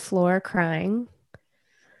laid on the floor crying.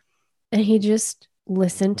 And he just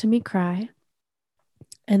listened to me cry.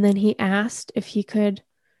 And then he asked if he could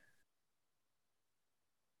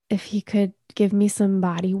give me some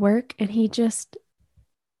body work. And he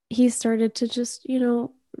started to just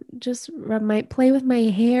play with my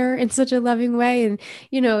hair in such a loving way, and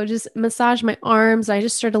just massage my arms. I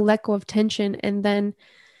just started to let go of tension, and then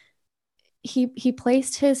he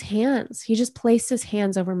placed his hands. He just placed his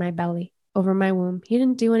hands over my belly, over my womb. He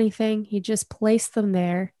didn't do anything. He just placed them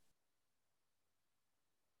there.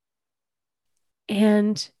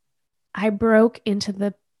 And I broke into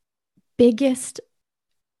the biggest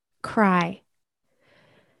cry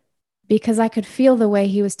because I could feel the way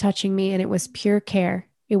he was touching me, and it was pure care.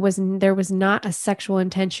 There was not a sexual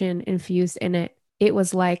intention infused in it. It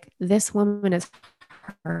was like, this woman is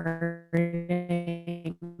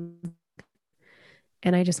hurting,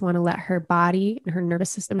 and I just want to let her body and her nervous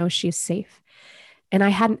system know she's safe. And I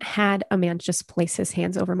hadn't had a man just place his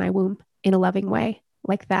hands over my womb in a loving way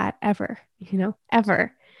like that ever,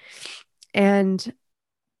 ever. And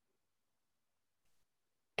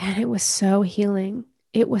it was so healing.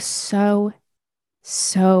 It was so,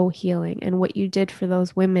 so healing. And what you did for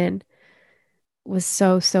those women was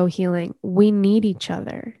so, so healing. We need each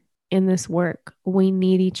other in this work. We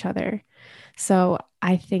need each other. So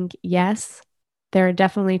I think, yes, there are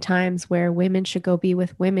definitely times where women should go be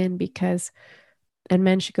with women and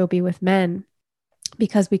men should go be with men,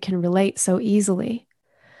 because we can relate so easily.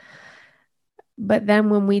 But then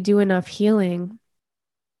when we do enough healing,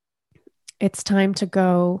 it's time to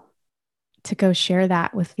go share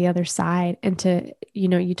that with the other side. And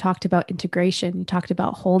you talked about integration, you talked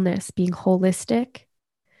about wholeness, being holistic.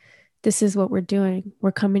 This is what we're doing.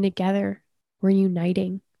 We're coming together. We're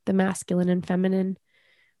uniting the masculine and feminine.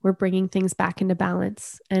 We're bringing things back into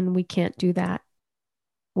balance. And we can't do that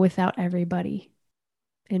without everybody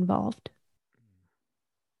involved.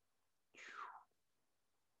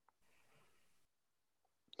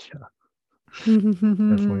 Yeah,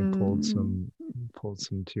 definitely pulled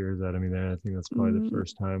some tears out of me there. I think that's probably the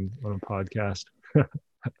first time on a podcast.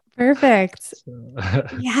 Perfect. So,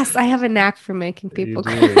 Yes, I have a knack for making you people do.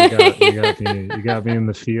 cry. You got me in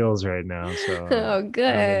the feels right now. So Oh, I'm in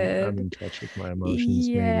good. touch with my emotions,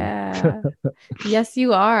 maybe. Yeah. Yes,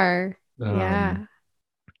 you are. um, Yeah.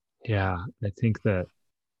 yeah, I think that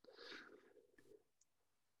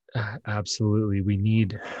absolutely we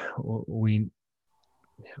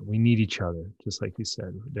we need each other, just like you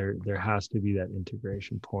said. There has to be that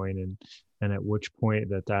integration point, and at which point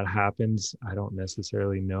that happens, I don't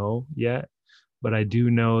necessarily know yet, but I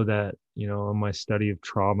do know that, in my study of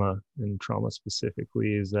trauma, and trauma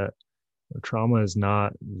specifically, is that trauma is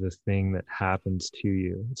not the thing that happens to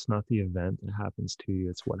you. It's not the event that happens to you.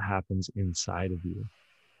 It's what happens inside of you,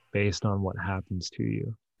 based on what happens to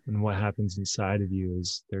you. And what happens inside of you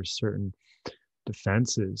is there's certain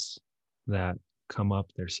defenses that come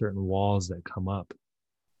up, there's certain walls that come up.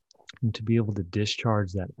 And to be able to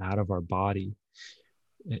discharge that out of our body,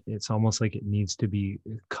 it's almost like it needs to be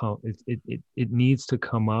it needs to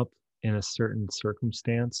come up in a certain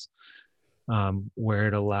circumstance, where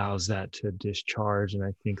it allows that to discharge. And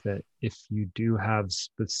I think that if you do have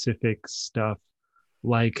specific stuff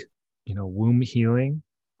like, womb healing,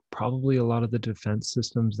 probably a lot of the defense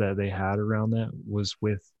systems that they had around that was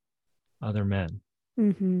with other men,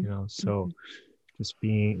 Mm-hmm. so Mm-hmm.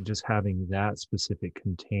 just having that specific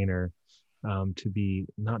container, to be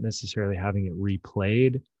not necessarily having it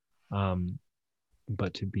replayed, um,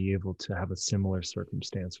 but to be able to have a similar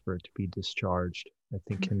circumstance for it to be discharged, I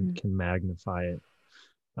think can magnify it.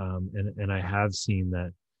 And I have seen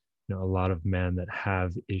that, a lot of men that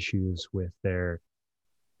have issues with their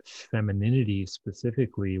femininity,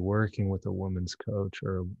 specifically working with a woman's coach,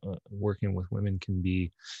 or working with women, can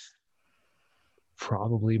be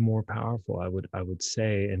probably more powerful, I would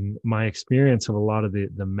say. And my experience of a lot of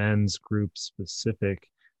the men's group specific,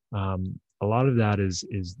 a lot of that is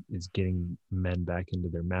getting men back into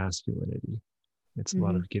their masculinity. It's a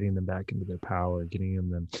lot of getting them back into their power, getting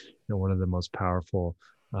them, one of the most powerful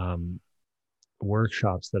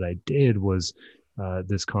workshops that I did was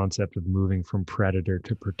this concept of moving from predator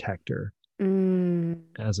to protector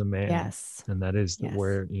as a man. Yes. And that is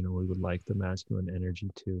where, we would like the masculine energy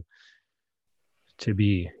to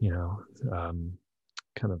be,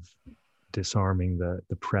 kind of disarming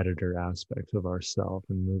the predator aspect of ourself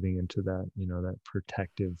and moving into that, that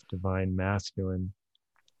protective divine masculine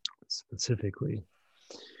specifically.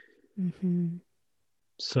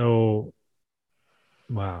 So,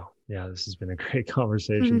 wow. Yeah, this has been a great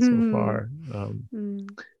conversation so far.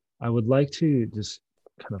 I would like to just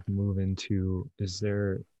kind of move into, is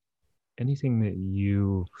there anything that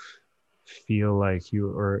you feel like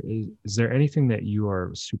or is there anything that you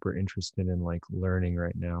are super interested in, like, learning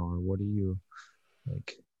right now? Or what do you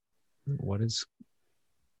like, what has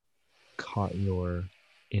caught your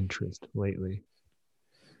interest lately?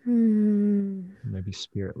 Maybe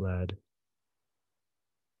spirit led.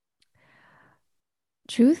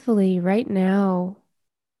 Truthfully, right now,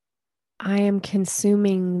 I am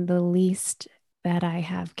consuming the least that I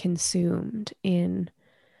have consumed in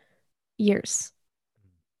years.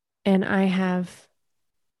 And I have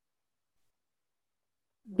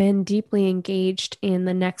been deeply engaged in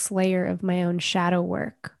the next layer of my own shadow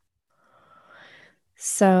work.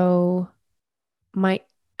 So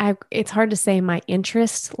it's hard to say my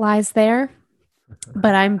interest lies there,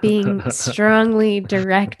 but I'm being strongly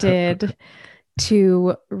directed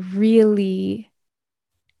to really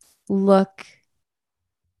look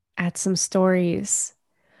at some stories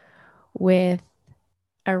with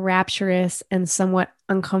a rapturous and somewhat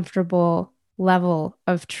uncomfortable level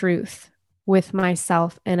of truth with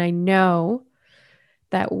myself. And I know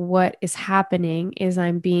that what is happening is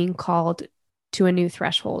I'm being called to a new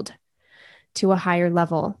threshold, to a higher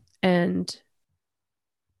level. And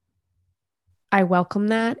I welcome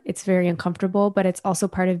that. It's very uncomfortable, but it's also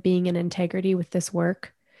part of being in integrity with this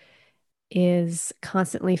work, is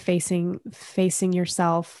constantly facing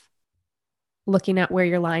yourself, looking at where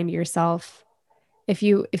you're lying to yourself. If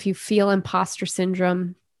you feel imposter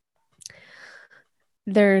syndrome,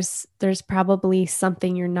 there's probably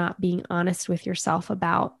something you're not being honest with yourself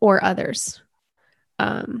about, or others.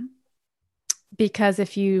 Because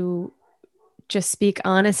if you just speak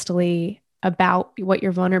honestly about what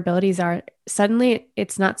your vulnerabilities are, suddenly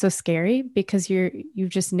it's not so scary because you've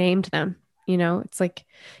just named them. It's like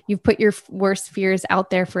you've put your worst fears out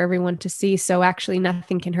there for everyone to see. So actually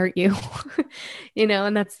nothing can hurt you,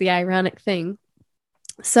 and that's the ironic thing.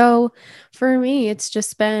 So for me, it's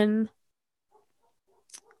just been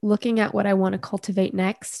looking at what I want to cultivate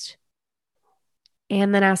next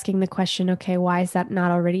and then asking the question, okay, why is that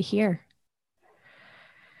not already here?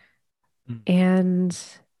 And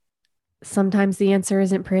sometimes the answer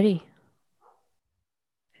isn't pretty,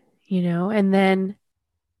 and then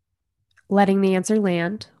letting the answer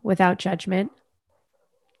land without judgment,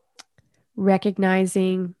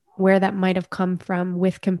 recognizing where that might have come from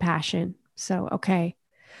with compassion. So, okay,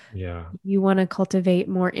 Yeah. you want to cultivate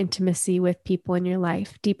more intimacy with people in your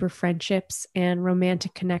life, deeper friendships and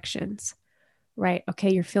romantic connections, right?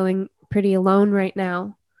 Okay, you're feeling pretty alone right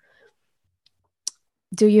now.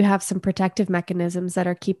 Do you have some protective mechanisms that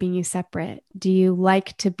are keeping you separate? Do you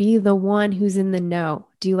like to be the one who's in the know?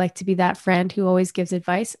 Do you like to be that friend who always gives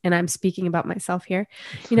advice? And I'm speaking about myself here.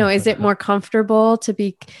 Is it more comfortable to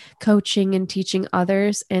be coaching and teaching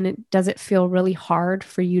others? And does it feel really hard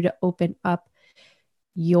for you to open up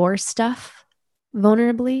your stuff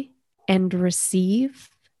vulnerably and receive?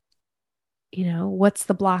 What's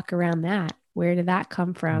the block around that? Where did that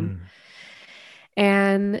come from?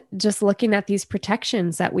 And just looking at these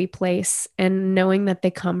protections that we place and knowing that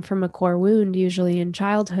they come from a core wound, usually in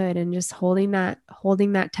childhood, and just holding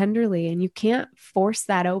that tenderly. And you can't force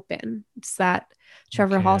that open. It's that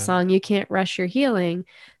Trevor Hall song, you can't rush your healing.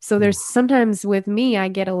 So there's sometimes with me, I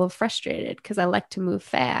get a little frustrated because I like to move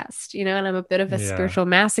fast, and I'm a bit of a spiritual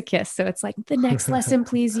masochist. So it's like, the next lesson,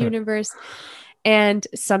 please, universe. And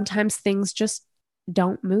sometimes things just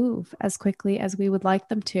don't move as quickly as we would like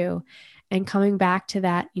them to. And coming back to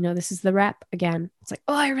that, this is the rep again. It's like,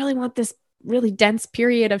 oh, I really want this really dense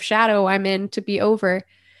period of shadow I'm in to be over.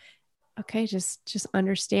 Okay, just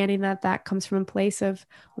understanding that comes from a place of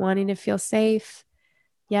wanting to feel safe.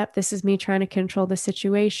 Yep, this is me trying to control the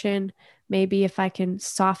situation. Maybe if I can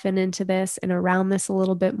soften into this and around this a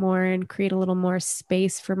little bit more and create a little more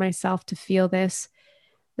space for myself to feel this,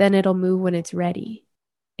 then it'll move when it's ready.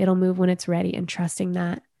 It'll move when it's ready, and trusting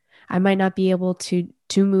that I might not be able to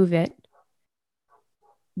move it,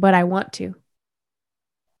 but I want to.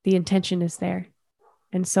 The intention is there.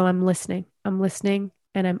 And so I'm listening.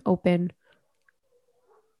 And I'm open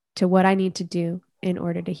to what I need to do in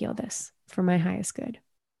order to heal this for my highest good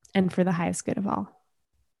and for the highest good of all.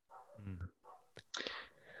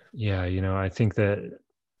 Yeah, I think that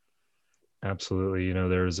absolutely,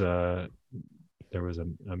 there was a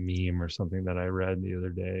meme or something that I read the other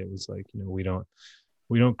day. It was like, we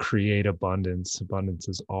don't create abundance. Abundance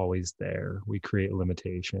is always there. We create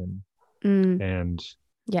limitation. And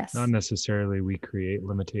yes, not necessarily we create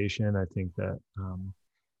limitation. I think that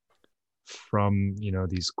from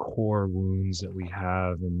these core wounds that we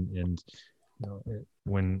have, and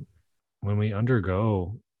when we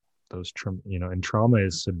undergo those and trauma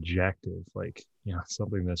is subjective. Like,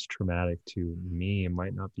 something that's traumatic to me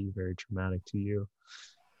might not be very traumatic to you.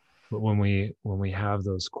 But when we have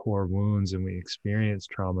those core wounds and we experience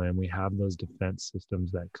trauma and we have those defense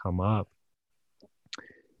systems that come up,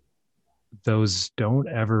 those don't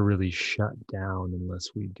ever really shut down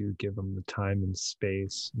unless we do give them the time and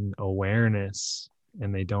space and awareness,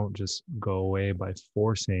 and they don't just go away by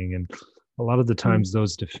forcing. And a lot of the times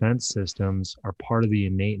those defense systems are part of the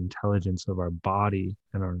innate intelligence of our body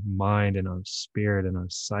and our mind and our spirit and our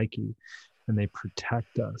psyche, and they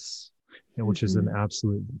protect us, which is an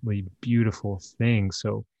absolutely beautiful thing.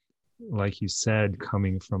 So like you said,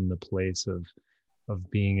 coming from the place of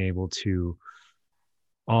being able to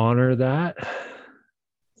honor that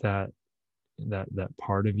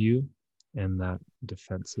part of you and that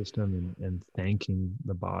defense system, and thanking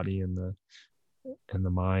the body and the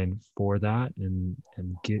mind for that, and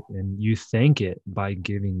you thank it by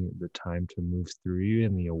giving it the time to move through you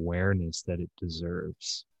and the awareness that it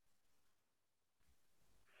deserves.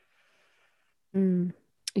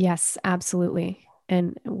 Yes, absolutely.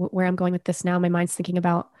 And where I'm going with this now, my mind's thinking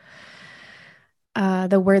about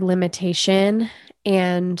the word limitation,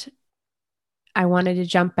 and I wanted to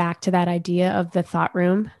jump back to that idea of the thought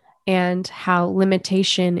room and how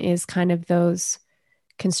limitation is kind of those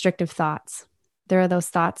constrictive thoughts. There are those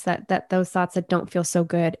thoughts that don't feel so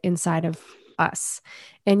good inside of us.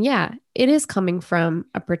 And yeah, it is coming from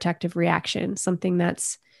a protective reaction, something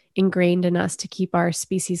that's ingrained in us to keep our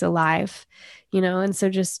species alive, and so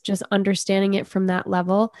just understanding it from that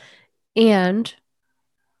level. And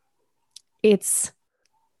it's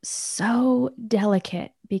so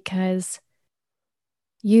delicate because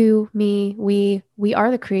you, me, we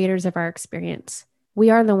are the creators of our experience. We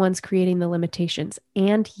are the ones creating the limitations.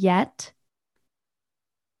 And yet,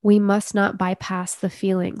 we must not bypass the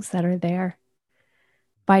feelings that are there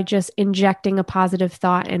by just injecting a positive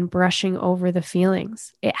thought and brushing over the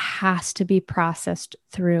feelings. It has to be processed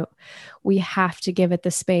through. We have to give it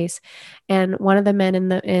the space. And one of the men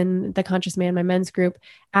in the Conscious Man, my men's group,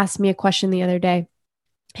 asked me a question the other day.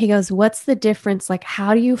 He goes, "What's the difference? Like,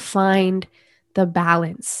 how do you find the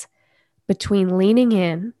balance between leaning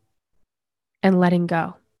in and letting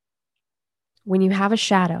go? When you have a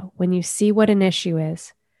shadow, when you see what an issue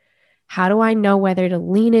is, how do I know whether to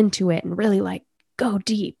lean into it and really like go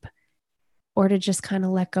deep, or to just kind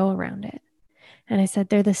of let go around it?" And I said,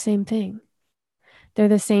 they're the same thing. They're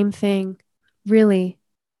the same thing, really.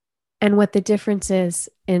 And what the difference is,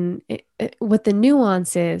 what the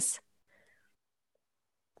nuance is,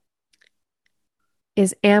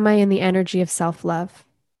 am I in the energy of self-love?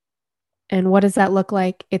 And what does that look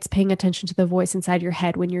like? It's paying attention to the voice inside your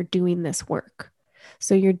head when you're doing this work.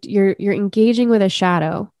 So you're engaging with a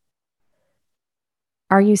shadow.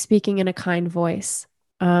 Are you speaking in a kind voice?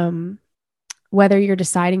 Whether you're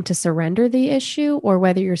deciding to surrender the issue or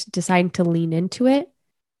whether you're deciding to lean into it,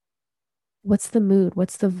 what's the mood?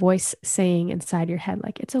 What's the voice saying inside your head?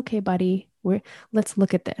 Like, it's okay, buddy. Let's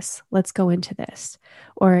look at this. Let's go into this.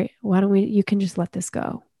 Or why don't you can just let this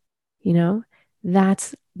go.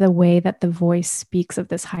 That's the way that the voice speaks of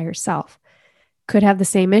this higher self. Could have the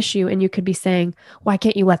same issue, and you could be saying, why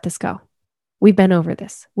can't you let this go? We've been over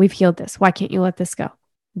this. We've healed this. Why can't you let this go?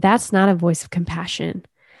 That's not a voice of compassion.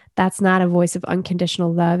 That's not a voice of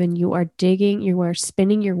unconditional love. And you are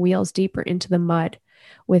spinning your wheels deeper into the mud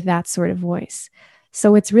with that sort of voice.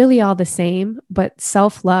 So it's really all the same, but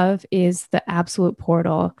self-love is the absolute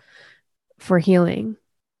portal for healing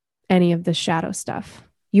any of the shadow stuff.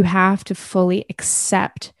 You have to fully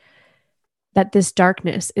accept that this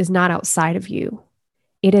darkness is not outside of you.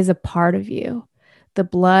 It is a part of you. The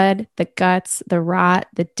blood, the guts, the rot,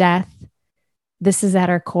 the death, this is at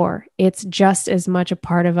our core. It's just as much a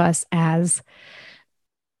part of us as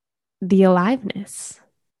the aliveness.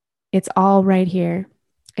 It's all right here.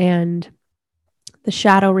 And the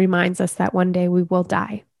shadow reminds us that one day we will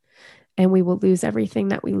die and we will lose everything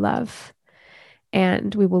that we love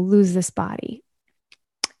and we will lose this body.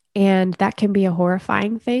 And that can be a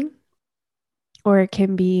horrifying thing, or it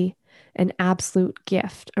can be an absolute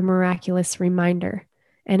gift, a miraculous reminder.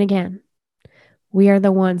 And again, we are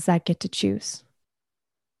the ones that get to choose.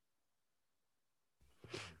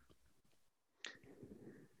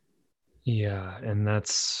 Yeah, and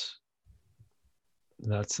that's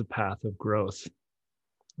the path of growth.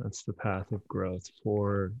 That's the path of growth.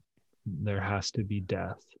 For there has to be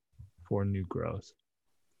death for new growth.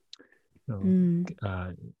 So,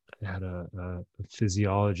 I had a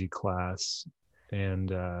physiology class,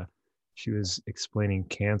 and she was explaining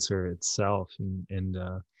cancer itself, and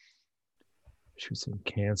she was saying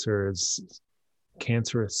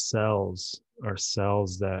cancerous cells are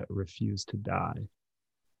cells that refuse to die.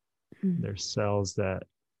 They're cells that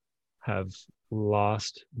have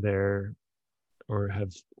lost their, or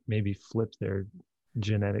have maybe flipped their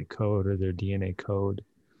genetic code or their DNA code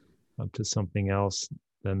up to something else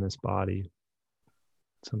than this body,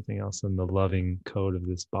 something else than the loving code of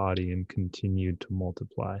this body, and continued to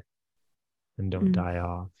multiply and don't die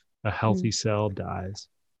off. A healthy cell dies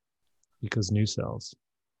because new cells,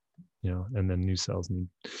 and then new cells need,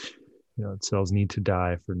 cells need to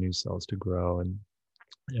die for new cells to grow. And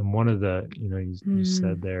one of the, you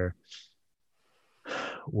said there,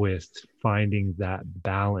 with finding that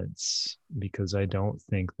balance, because I don't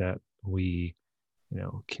think that we,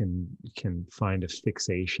 can find a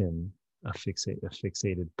fixated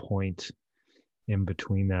point in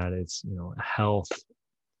between that. It's, health.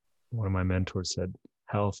 One of my mentors said,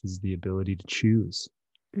 health is the ability to choose.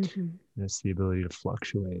 It's the ability to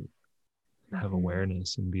fluctuate, have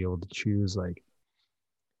awareness, and be able to choose, like,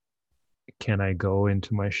 can I go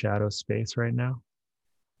into my shadow space right now?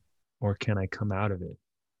 Or can I come out of it?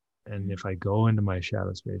 And if I go into my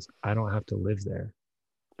shadow space, I don't have to live there.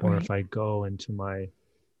 Or if I go into my,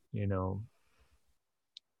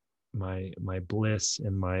 my bliss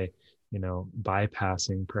and my,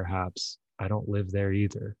 bypassing, perhaps I don't live there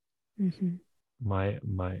either. My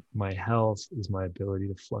health is my ability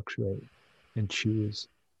to fluctuate and choose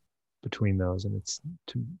between those, and it's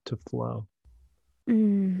to flow.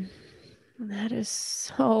 That is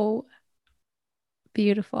so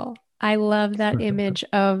beautiful. I love that image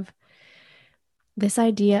of this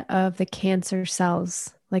idea of the cancer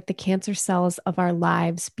cells, like the cancer cells of our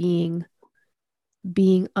lives being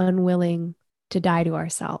unwilling to die to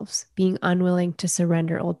ourselves, being unwilling to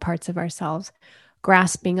surrender old parts of ourselves,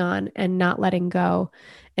 grasping on and not letting go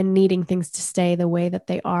and needing things to stay the way that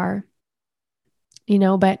they are.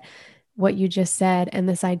 But what you just said, and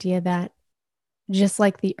this idea that just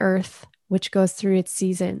like the earth, which goes through its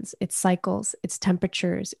seasons, its cycles, its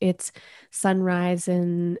temperatures, its sunrise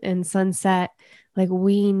and sunset, like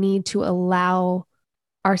we need to allow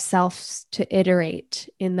ourselves to iterate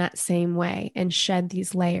in that same way and shed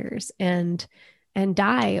these layers and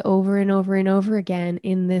die over and over and over again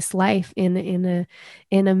in this life in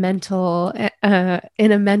a mental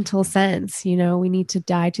sense. We need to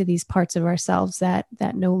die to these parts of ourselves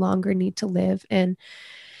that no longer need to live, and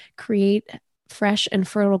create fresh and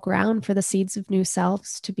fertile ground for the seeds of new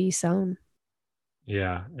selves to be sown.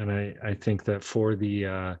 Yeah, and I think that for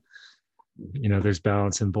the there's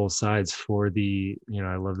balance in both sides. For the,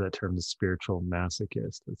 I love that term, the spiritual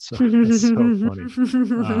masochist. That's so funny.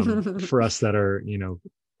 For us that are,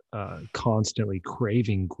 constantly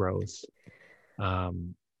craving growth,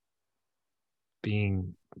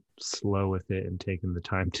 being slow with it and taking the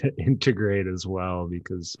time to integrate as well,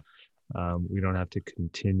 because we don't have to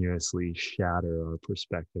continuously shatter our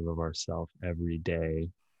perspective of ourselves every day.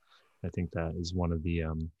 I think that is one of the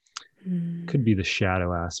could be the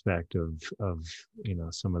shadow aspect of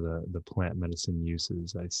some of the plant medicine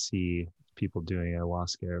uses. I see people doing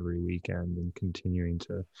ayahuasca every weekend and continuing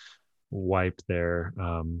to wipe their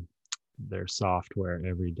software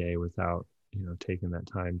every day without taking that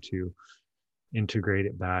time to integrate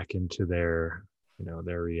it back into their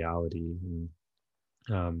their reality.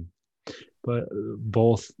 And, but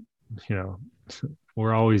both,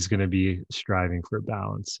 we're always going to be striving for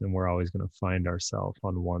balance, and we're always going to find ourselves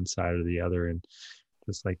on one side or the other. And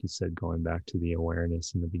just like you said, going back to the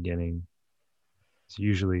awareness in the beginning, it's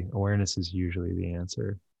usually awareness is usually the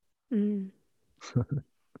answer. Mm.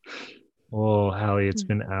 Well, Hallie, it's Mm.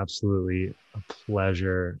 been absolutely a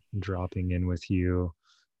pleasure dropping in with you.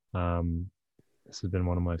 Um, this has been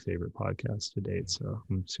one of my favorite podcasts to date, so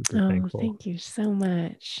I'm super Oh, thankful. thank you so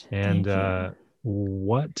much. And Thank you.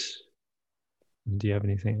 what do you have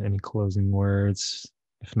any closing words?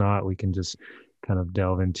 If not, we can just kind of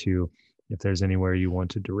delve into if there's anywhere you want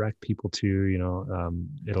to direct people to,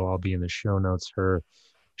 it'll all be in the show notes. Her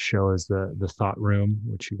show is the Thought Room,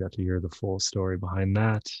 which you got to hear the full story behind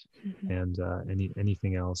that. Mhm. And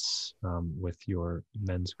anything else with your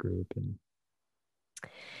men's group and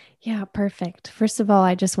Yeah, perfect. First of all,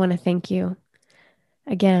 I just want to thank you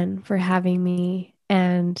again for having me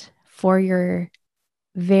and for your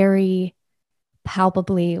very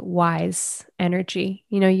palpably wise energy.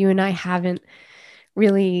 You and I haven't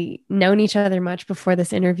really known each other much before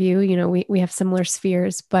this interview. We have similar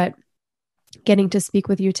spheres, but getting to speak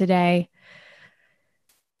with you today,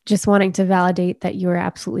 just wanting to validate that you are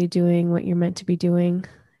absolutely doing what you're meant to be doing.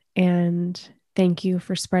 And thank you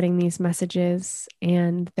for spreading these messages.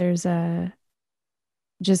 And there's a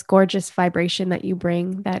just gorgeous vibration that you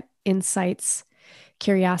bring that incites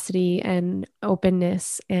curiosity and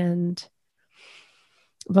openness and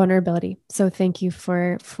vulnerability. So thank you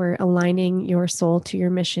for aligning your soul to your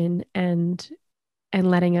mission and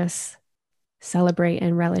letting us celebrate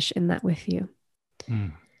and relish in that with you.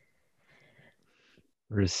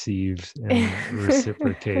 received and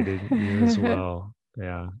reciprocated you as well.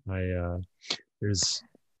 Yeah, there's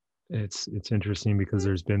it's interesting because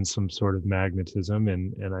there's been some sort of magnetism,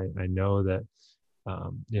 and I know that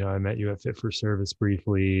I met you at Fit for Service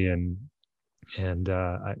briefly, and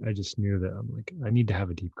I just knew that I'm like, I need to have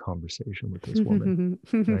a deep conversation with this woman.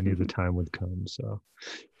 And I knew the time would come. So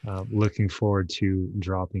looking forward to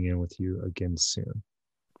dropping in with you again soon.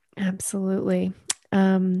 Absolutely.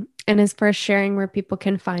 And as far as sharing where people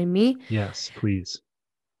can find me, Yes, please.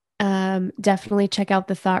 definitely check out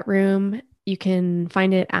the Thought Room. You can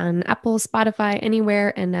find it on Apple, Spotify,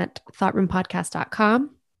 anywhere, and at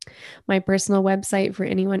thoughtroompodcast.com. My personal website for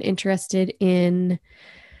anyone interested in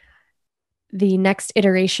the next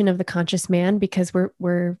iteration of the conscious man, because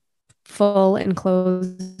we're full and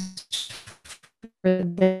closed for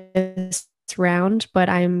this round, but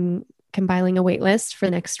I'm compiling a wait list for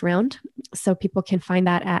the next round. So people can find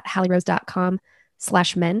that at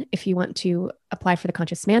hallierose.com/men if you want to apply for the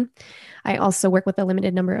conscious man. I also work with a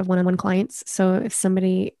limited number of one-on-one clients. So if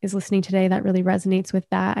somebody is listening today that really resonates with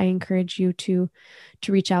that, I encourage you to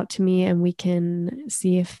reach out to me and we can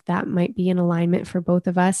see if that might be in alignment for both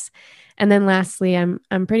of us. And then lastly, I'm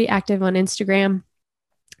pretty active on Instagram.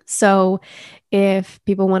 So if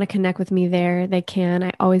people want to connect with me there, they can.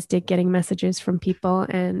 I always dig getting messages from people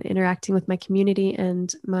and interacting with my community.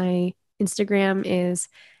 And my Instagram is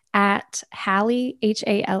at Hallie,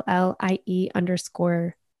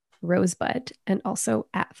 HALLIE_Rosebud, and also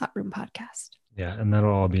at Thought Room Podcast. Yeah, and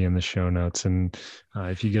that'll all be in the show notes. And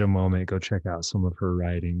if you get a moment, go check out some of her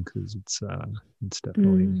writing because it's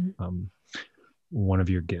definitely one of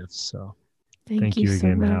your gifts. So Thank thank you you so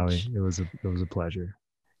again, Hallie. much. It was a pleasure.